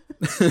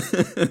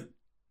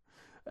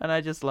 And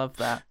I just love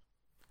that.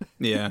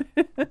 Yeah,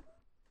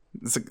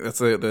 that's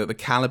the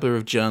caliber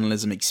of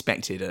journalism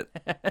expected at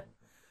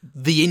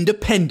The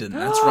Independent.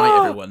 That's right,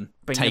 everyone.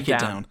 Take it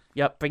down.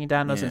 Yep, bringing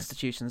down those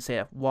institutions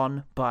here,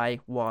 one by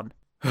one,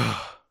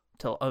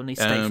 till only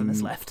Statham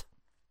is left.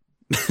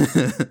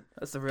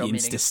 That's the real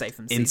meaning of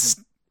Statham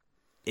season.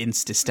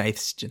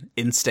 Institution.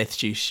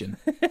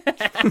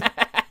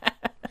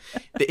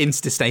 The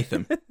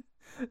Insta-Statham.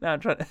 No, I'm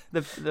trying to,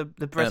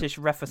 the British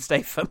refer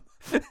Statham.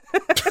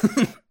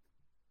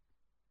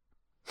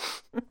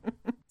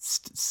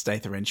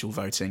 Statherential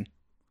voting.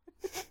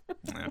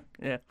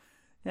 Yeah.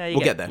 We'll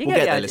get there. We'll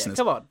get there, listeners.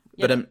 Come on.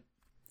 But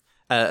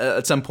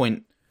at some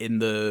point in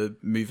the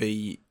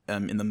movie,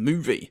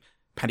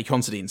 Paddy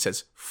Considine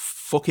says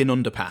 "fucking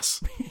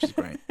underpass," which is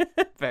great.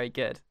 Very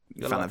good.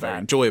 I found that very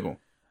enjoyable.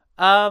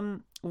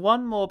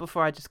 One more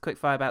before I just quick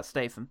fire about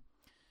Statham.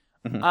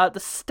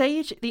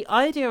 Mm-hmm. The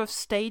idea of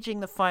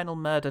staging the final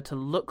murder to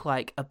look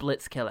like a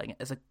blitz killing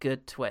is a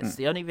good twist.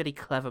 The only really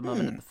clever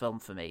moment in the film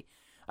for me,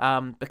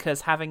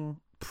 because having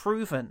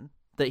proven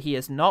that he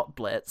is not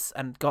Blitz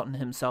and gotten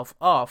himself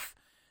off,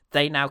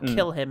 they now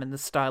kill him in the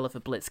style of a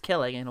Blitz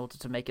killing in order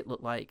to make it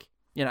look like,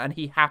 and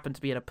he happened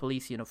to be in a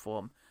police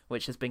uniform,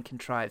 which has been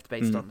contrived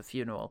based on the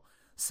funeral.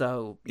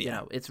 So,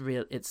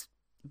 it's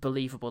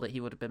believable that he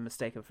would have been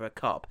mistaken for a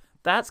cop.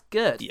 That's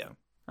good. Yeah.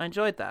 I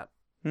enjoyed that.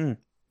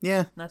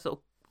 Yeah. Nice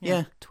little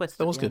twist.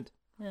 That was good.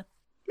 End.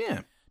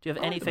 Yeah. Do you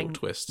have anything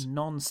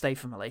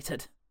non-Statham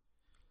related?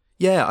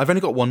 Yeah, I've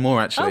only got one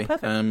more actually. Oh,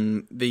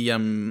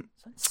 perfect.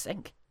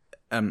 Sync.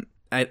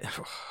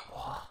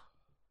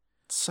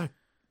 So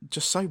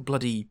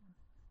bloody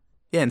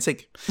in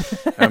sync.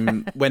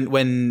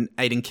 When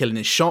Aidan Gillen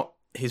is shot,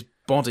 his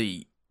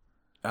body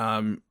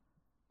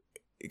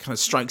it kind of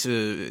strikes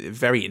a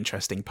very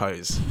interesting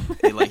pose.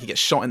 He gets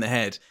shot in the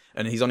head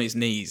and he's on his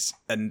knees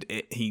and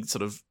he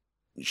sort of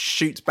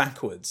shoots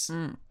backwards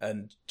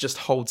and just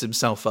holds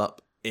himself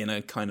up in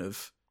a kind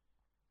of,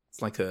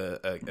 it's like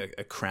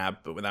a crab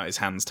but without his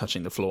hands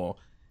touching the floor.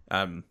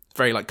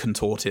 Very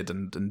contorted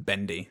and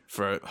bendy.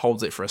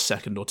 Holds it for a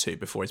second or two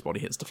before his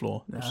body hits the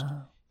floor.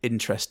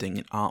 Interesting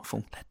and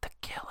artful. Let the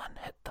Gillen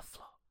hit the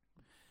floor.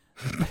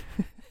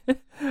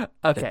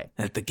 Okay.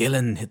 Let the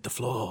Gillen hit the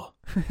floor.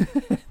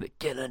 The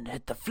Gillen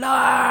hit the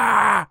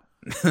floor.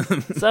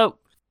 So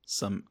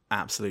some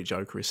absolute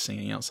joker is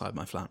singing outside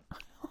my flat.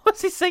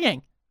 What's he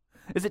singing?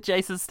 Is it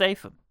Jason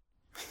Statham?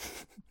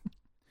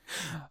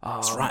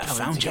 That's right, I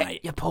found you, mate.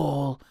 You,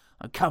 Paul.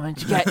 I'm coming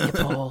to get you,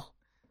 Paul.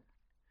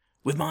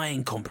 With my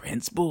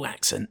incomprehensible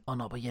accent.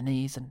 Knob your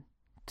knees and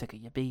tickle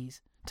your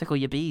bees. Tickle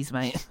your bees,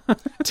 mate.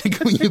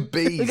 Tickle your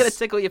bees. We're going to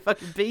tickle your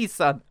fucking bees,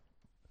 son.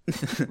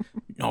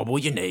 Nobble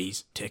your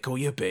knees, tickle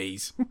your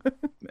bees.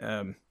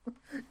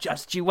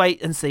 Just you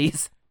wait and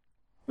seize.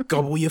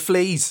 Gobble your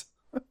fleas.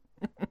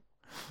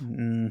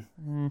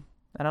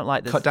 I don't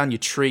like this. Cut down your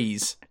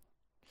trees.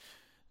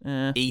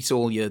 Eat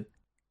all your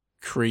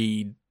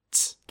Creed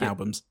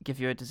albums. Give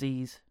you a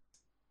disease.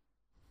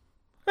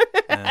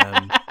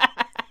 And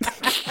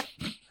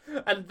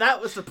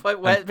that was the point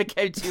where it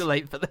became too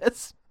late for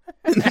this.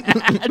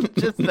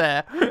 Just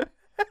there.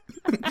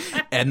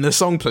 End the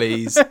song,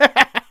 please.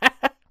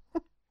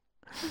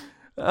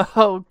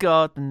 Oh,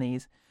 God, the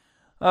knees.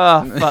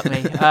 Oh, fuck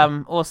me.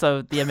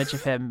 Also, the image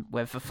of him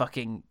with a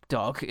fucking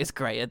dog is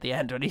great at the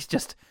end when he's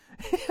just...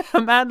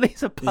 a man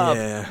leaves a pub,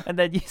 and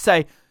then you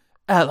say,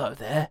 hello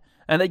there,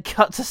 and then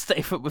cut to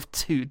Statham with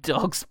 2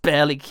 dogs,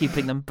 barely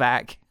keeping them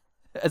back,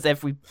 as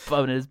every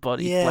bone in his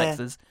body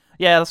flexes.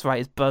 Yeah, that's right,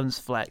 his bones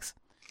flex.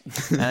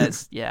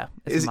 And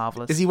it's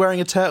marvellous. Is he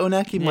wearing a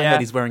turtleneck? In my head,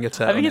 he's wearing a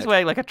turtleneck. I think he's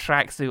wearing a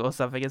tracksuit or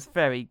something. It's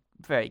very,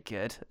 very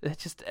good.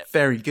 It's just...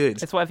 Very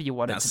good. It's whatever you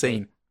want it to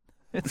be.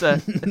 It's a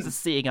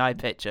seeing eye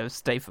picture of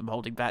Statham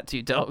holding back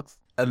 2 dogs.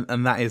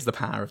 And that is the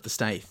power of the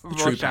Staith. The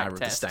true power of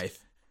the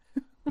Staith.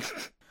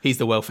 He's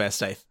the welfare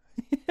Staith.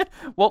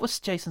 What was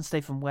Jason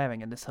Statham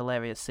wearing in this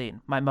hilarious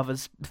scene? My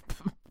mother's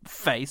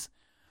face.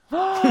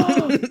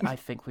 I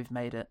think we've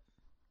made it.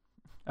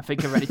 I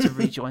think you're ready to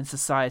rejoin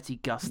society,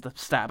 Gus the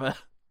Stabber.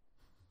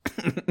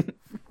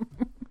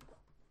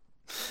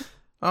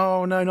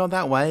 Oh, no, not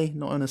that way.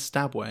 Not in a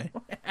stab way.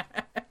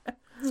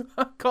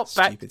 I got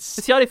back. Stupid. It's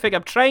the only thing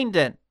I'm trained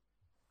in.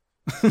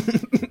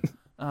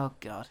 Oh,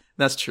 God.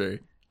 That's true.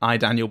 I,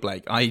 Daniel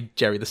Blake. I,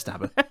 Jerry the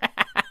Stabber.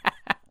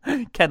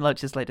 Ken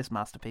Loach's latest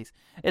masterpiece.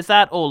 Is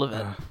that all of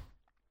it?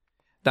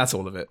 That's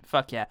all of it.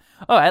 Fuck yeah.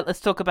 All right, let's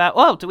talk about...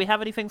 Oh, do we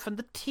have anything from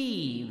the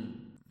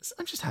team?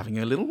 I'm just having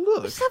a little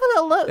look. Let's have a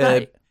little look,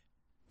 mate.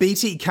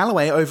 BT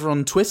Calloway over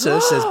on Twitter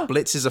says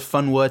blitz is a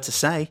fun word to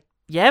say.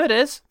 Yeah, it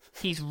is.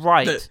 He's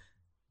right.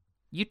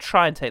 You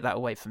try and take that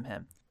away from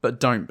him. But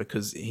don't,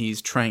 because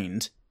he's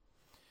trained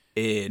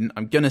in,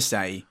 I'm going to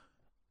say,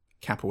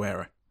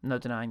 capoeira. No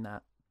denying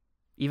that.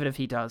 Even if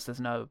he does, there's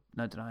no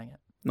denying it.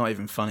 Not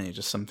even funny,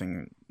 just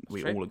something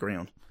we true. all agree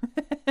on.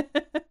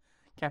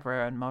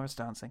 Capoeira and Morris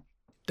dancing.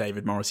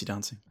 David Morrissey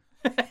dancing.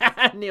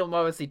 Neil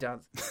Morrissey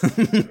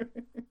dancing.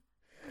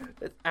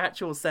 There's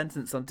actual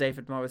sentence on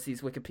David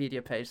Morrissey's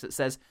Wikipedia page that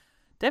says,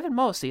 David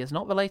Morrissey is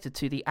not related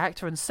to the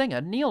actor and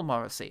singer Neil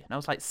Morrissey. And I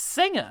was like,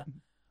 singer?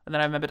 And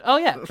then I remembered, oh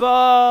yeah,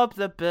 Bob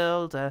the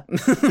Builder.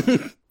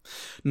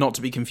 Not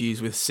to be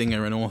confused with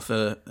singer and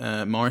author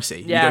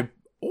Morrissey. Yeah. You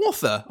go,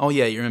 author? Oh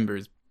yeah, you remember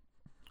his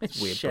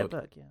weird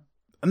book. Yeah.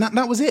 And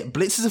that was it.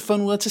 Blitz is a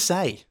fun word to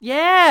say.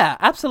 Yeah,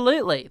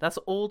 absolutely. That's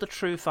all the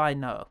truth I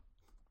know.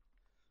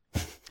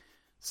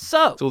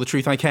 So, it's all the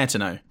truth I care to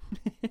know.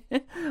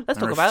 Let's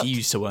talk about... I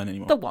refuse to learn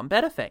anymore. The one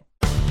better thing.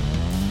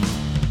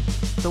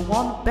 The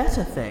one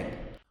better thing.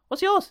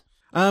 What's yours?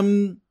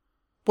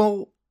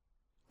 Well,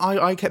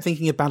 I kept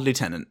thinking of Bad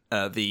Lieutenant,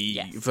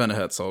 the Werner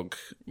Herzog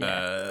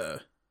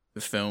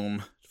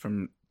film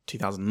from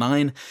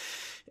 2009.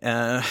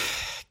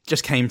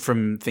 Just came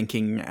from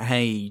thinking,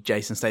 hey,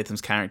 Jason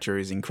Statham's character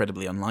is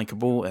incredibly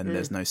unlikable and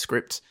there's no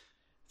script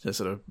to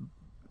sort of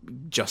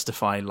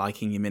justify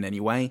liking him in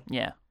any way.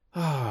 Yeah.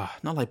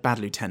 Not like Bad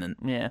Lieutenant.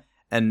 Yeah.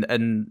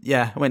 And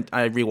yeah,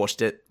 I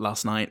rewatched it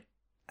last night,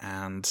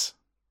 and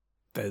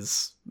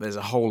there's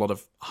a whole lot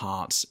of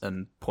heart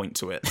and point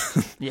to it.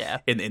 Yeah.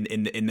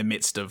 in the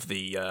midst of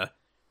the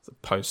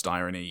post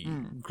irony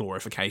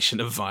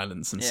glorification of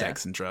violence and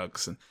sex and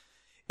drugs, and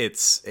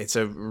it's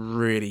a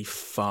really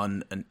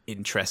fun and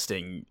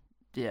interesting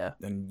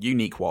and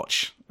unique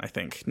watch. I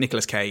think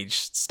Nicolas Cage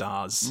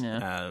stars.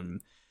 Yeah.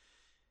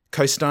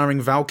 Co-starring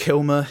Val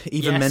Kilmer,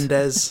 Eva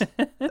Mendes,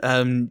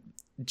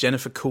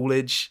 Jennifer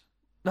Coolidge.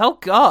 Oh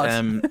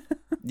God!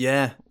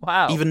 Yeah.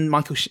 Wow. Even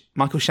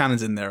Michael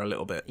Shannon's in there a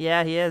little bit.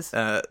 Yeah, he is.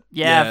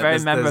 Very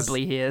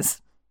memorably he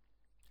is.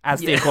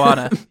 As the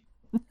iguana.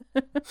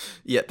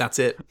 Yeah, that's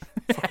it.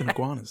 Fucking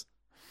iguanas.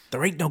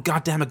 There ain't no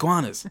goddamn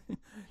iguanas.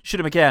 Shoot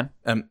him again.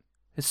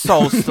 His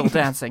soul's still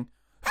dancing.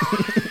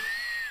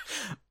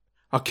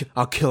 I'll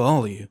kill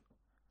all of you.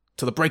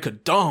 Till the break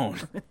of dawn.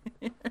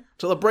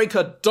 Till the break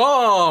of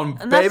dawn,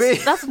 and baby.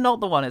 That's not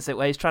the one, is it?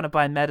 Where he's trying to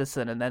buy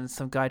medicine, and then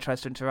some guy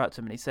tries to interrupt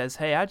him, and he says,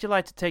 "Hey, how'd you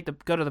like to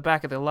go to the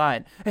back of the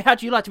line? Hey,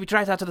 how'd you like to be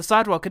dragged out to the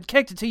sidewalk and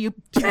kicked until you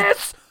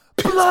piss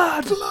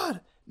blood?"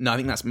 No, I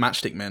think that's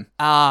Matchstick Men.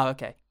 Ah,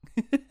 okay.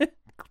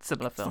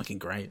 Similar film. Fucking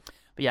great.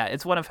 But yeah,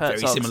 it's one of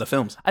Herzog's... Very similar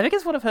films. I think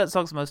it's one of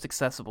Herzog's most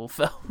accessible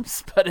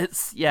films, but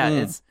it's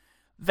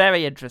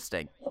very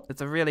interesting.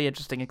 It's a really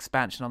interesting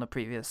expansion on a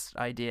previous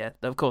idea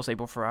that, of course,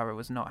 Abel Ferrara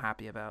was not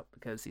happy about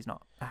because he's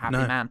not a happy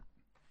man.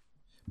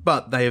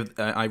 But they have.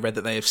 I read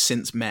that they have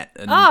since met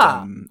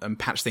and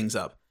patched things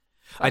up.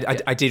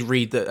 I did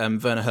read that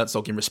Werner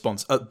Herzog, in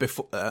response,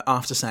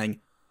 after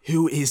saying,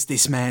 "Who is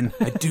this man?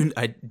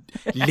 I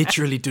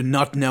literally do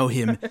not know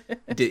him."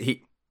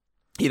 He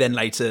then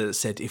later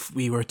said, "If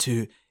we were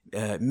to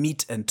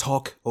meet and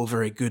talk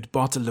over a good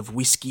bottle of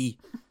whiskey,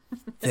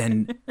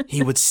 then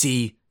he would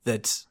see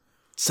that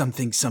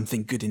something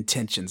good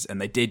intentions."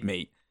 And they did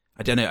meet.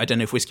 I don't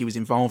know if whiskey was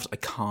involved. I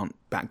can't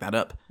back that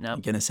up. No.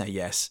 I'm gonna say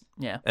yes.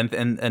 Yeah.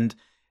 And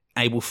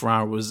Abel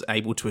Ferrara was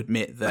able to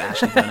admit that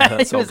actually Werner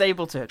Herzog he was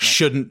able to admit.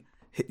 Shouldn't.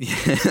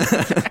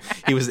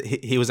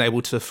 he was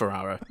able to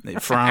Ferrara.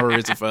 Ferrara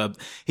is a verb.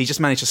 He just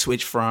managed to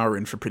switch Ferrara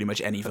in for pretty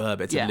much any verb.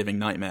 It's a living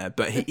nightmare.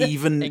 But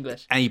even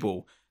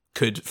Abel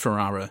could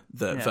Ferrara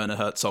that Werner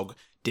Herzog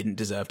didn't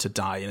deserve to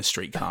die in a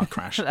streetcar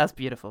crash. That's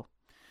beautiful.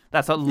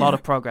 That's a lot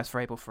of progress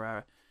for Abel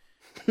Ferrara.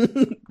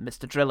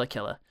 Mr. Driller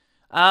Killer.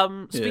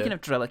 Speaking of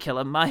Driller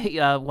Killer,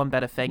 my one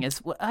better thing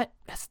is...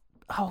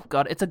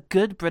 it's a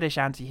good British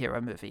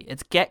anti-hero movie.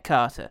 It's Get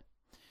Carter.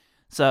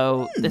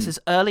 So this is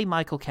early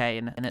Michael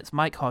Caine, and it's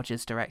Mike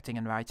Hodges directing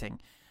and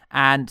writing.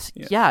 And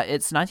it's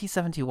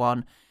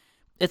 1971.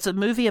 It's a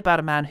movie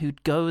about a man who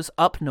goes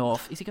up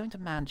north. Is he going to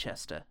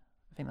Manchester?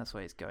 I think that's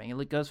where he's going.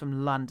 He goes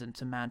from London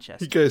to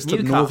Manchester. He goes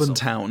to Northern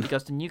Town. He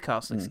goes to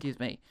Newcastle, excuse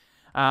me.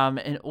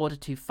 In order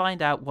to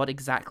find out what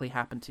exactly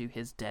happened to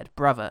his dead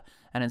brother.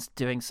 And in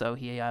doing so,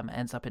 he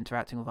ends up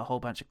interacting with a whole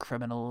bunch of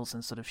criminals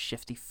and sort of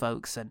shifty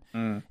folks, and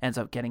ends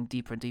up getting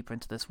deeper and deeper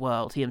into this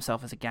world. He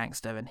himself is a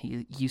gangster, and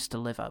he used to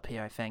live up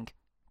here, I think.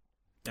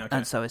 Okay.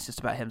 And so it's just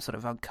about him sort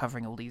of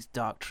uncovering all these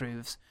dark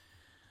truths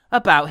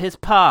about his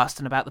past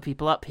and about the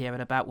people up here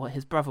and about what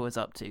his brother was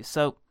up to.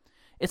 So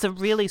It's a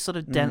really sort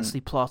of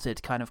densely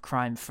plotted kind of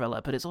crime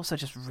thriller, but it's also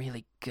just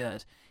really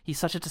good. He's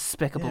such a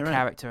despicable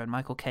character, and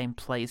Michael Caine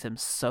plays him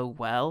so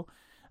well.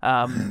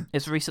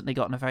 It's recently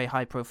gotten a very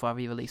high-profile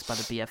re-release by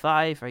the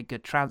BFI, very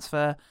good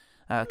transfer,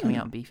 coming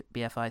out on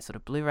BFI sort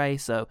of Blu-ray,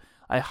 so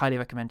I highly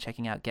recommend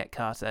checking out Get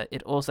Carter.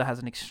 It also has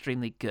an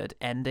extremely good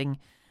ending,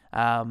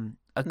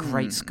 a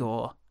great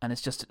score, and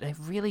it's just a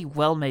really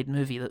well-made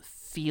movie that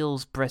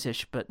feels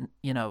British, but,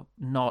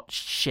 not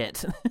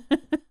shit.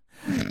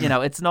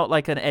 It's not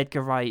like an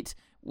Edgar Wright,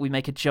 we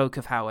make a joke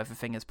of how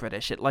everything is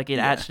British. It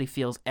actually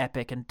feels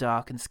epic and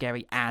dark and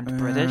scary and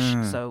British,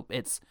 so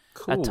it's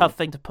a tough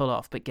thing to pull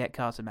off, but Get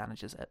Carter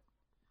manages it.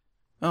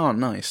 Oh,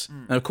 nice.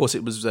 And of course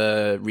it was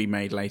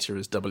remade later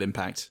as Double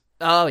Impact.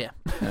 Oh, yeah.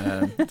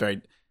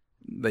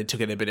 They took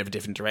it in a bit of a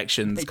different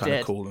direction. It's kind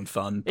of cool and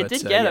fun, but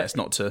it's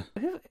not to...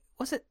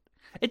 Was it?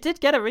 It did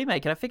get a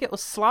remake, and I think it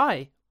was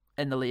Sly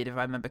in the lead, if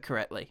I remember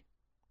correctly.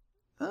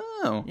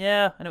 Oh.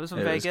 Yeah, and it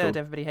wasn't very good.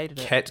 Everybody hated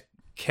it.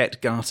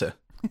 Ket Garter.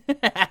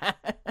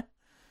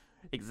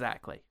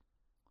 Exactly.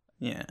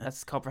 Yeah. That's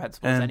as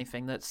comprehensible as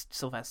anything that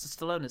Sylvester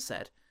Stallone has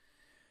said.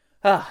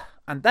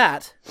 And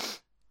that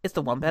is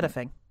the one better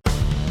thing.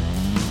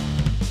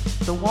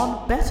 The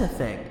one better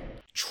thing.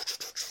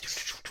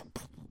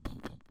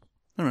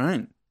 All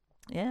right.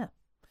 Yeah.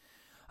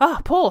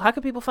 Paul, how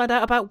can people find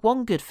out about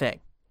one good thing?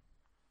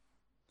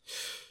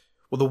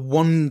 Well, the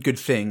one good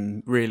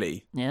thing,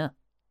 really,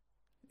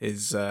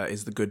 is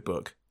the good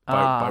book.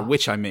 By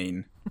which I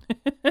mean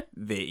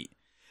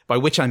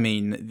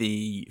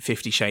the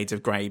 50 Shades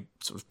of Grey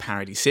sort of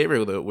parody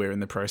serial that we're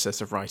in the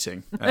process of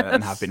writing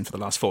and have been for the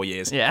last 4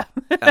 years. Yeah.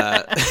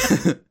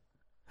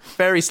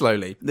 Very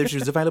slowly, which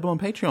is available on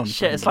Patreon.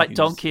 Shit, it's like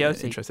Don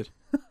Quixote. Interested.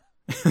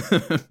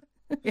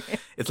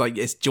 It's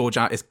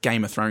it's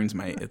Game of Thrones,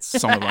 mate. It's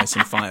Song of Ice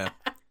and Fire.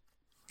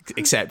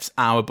 Except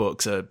our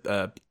books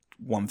are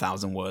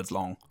 1,000 words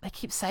long. They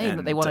keep saying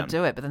that they want to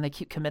do it, but then they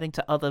keep committing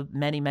to other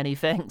many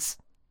things.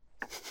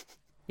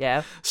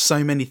 Yeah.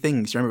 So many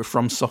things. You remember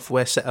From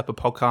Software set up a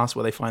podcast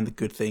where they find the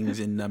good things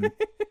in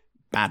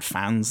bad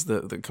fans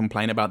that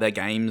complain about their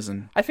games,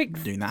 and I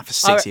think doing that for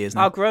 6 years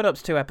now. Our Grown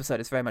Ups 2 episode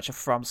is very much a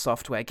From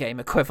Software game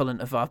equivalent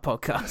of our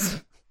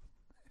podcast.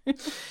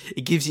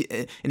 It gives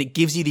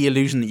you the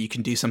illusion that you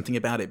can do something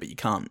about it, but you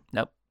can't.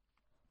 Nope.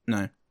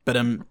 No. But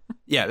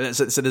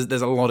so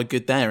there's a lot of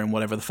good there in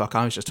whatever the fuck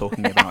I was just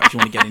talking about. If you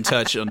want to get in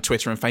touch on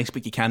Twitter and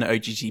Facebook, you can at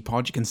OGT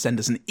Pod. You can send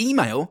us an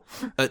email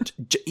at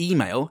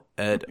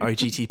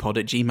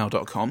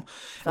ogtpod@gmail.com.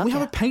 And we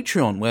have a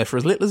Patreon where for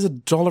as little as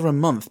 $1 a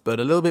month,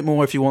 but a little bit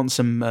more if you want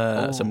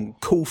some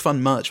cool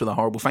fun merch with our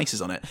horrible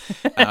faces on it.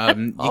 You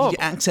can get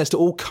access to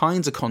all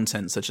kinds of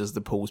content such as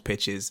the Paul's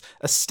pitches,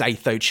 a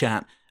Statho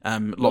chat,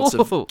 lots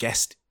of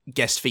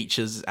guest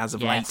features as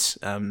of late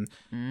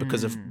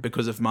because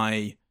of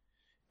my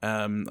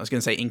I was going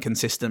to say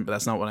inconsistent, but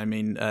that's not what I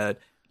mean.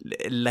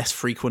 Less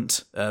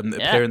frequent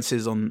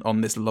appearances on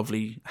this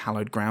lovely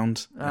hallowed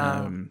ground.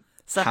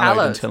 So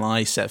hallowed until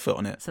I set foot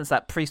on it. Since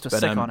that priest was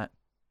sick on it.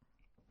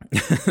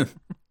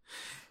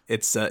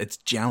 It's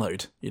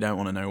jallowed. You don't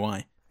want to know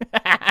why.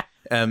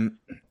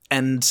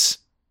 And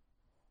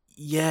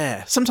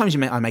yeah, sometimes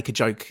I make a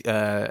joke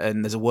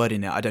and there's a word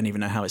in it I don't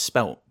even know how it's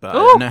spelt, but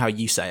I know how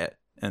you say it.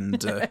 And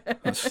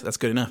that's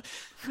good enough.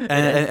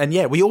 And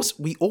yeah, we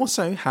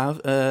also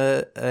have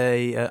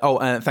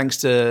thanks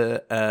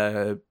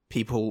to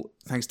people,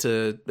 thanks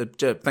to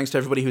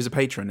everybody who's a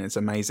patron. It's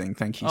amazing.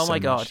 Thank you. Oh so my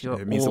god,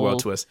 much. It means the world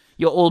to us.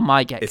 You're all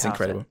my Get It's Carter.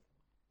 incredible.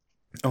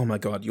 Oh my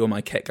god, you're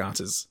my Ket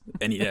Garters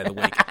any day of the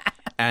week.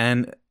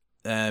 And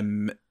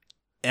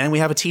we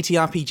have a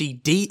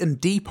TTRPG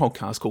D&D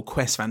podcast called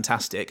Quest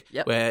Fantastic,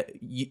 where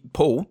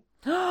Paul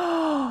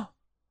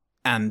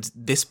and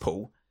this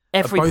Paul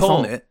are both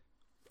on it.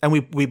 And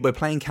we're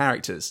playing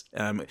characters,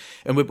 and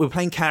we're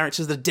playing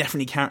characters that are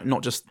definitely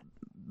not just,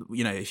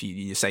 if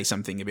you say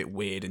something a bit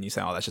weird and you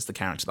say, oh, that's just the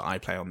character that I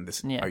play on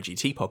this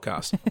OGT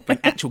podcast. Like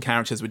actual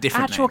characters with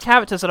different names.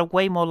 Characters that are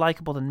way more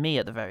likable than me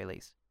at the very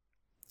least.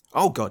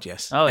 Oh God,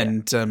 yes. Oh yeah.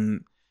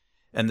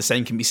 And the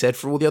same can be said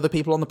for all the other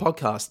people on the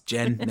podcast.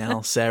 Jen,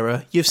 Nell,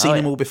 Sarah. You've seen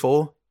them all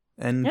before,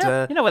 and you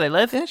know where they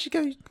live. Yeah, you should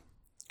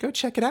go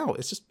check it out.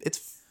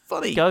 It's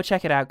funny. Go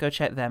check it out. Go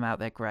check them out.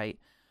 They're great.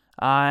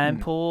 I'm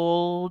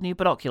Paul New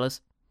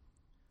Binoculars.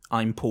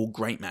 I'm Paul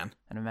Greatman.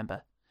 And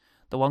remember,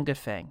 the one good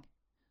thing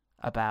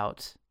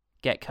about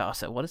Get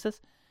Carter, what is this?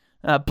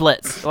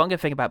 Blitz. The one good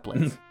thing about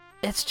Blitz.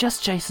 It's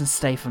just Jason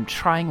Statham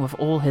trying with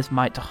all his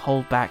might to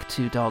hold back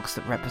two dogs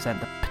that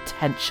represent the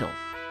potential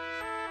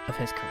of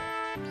his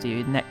career. See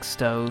you next,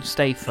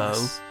 Stafo.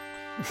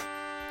 Yes.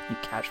 You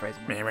catchphrase.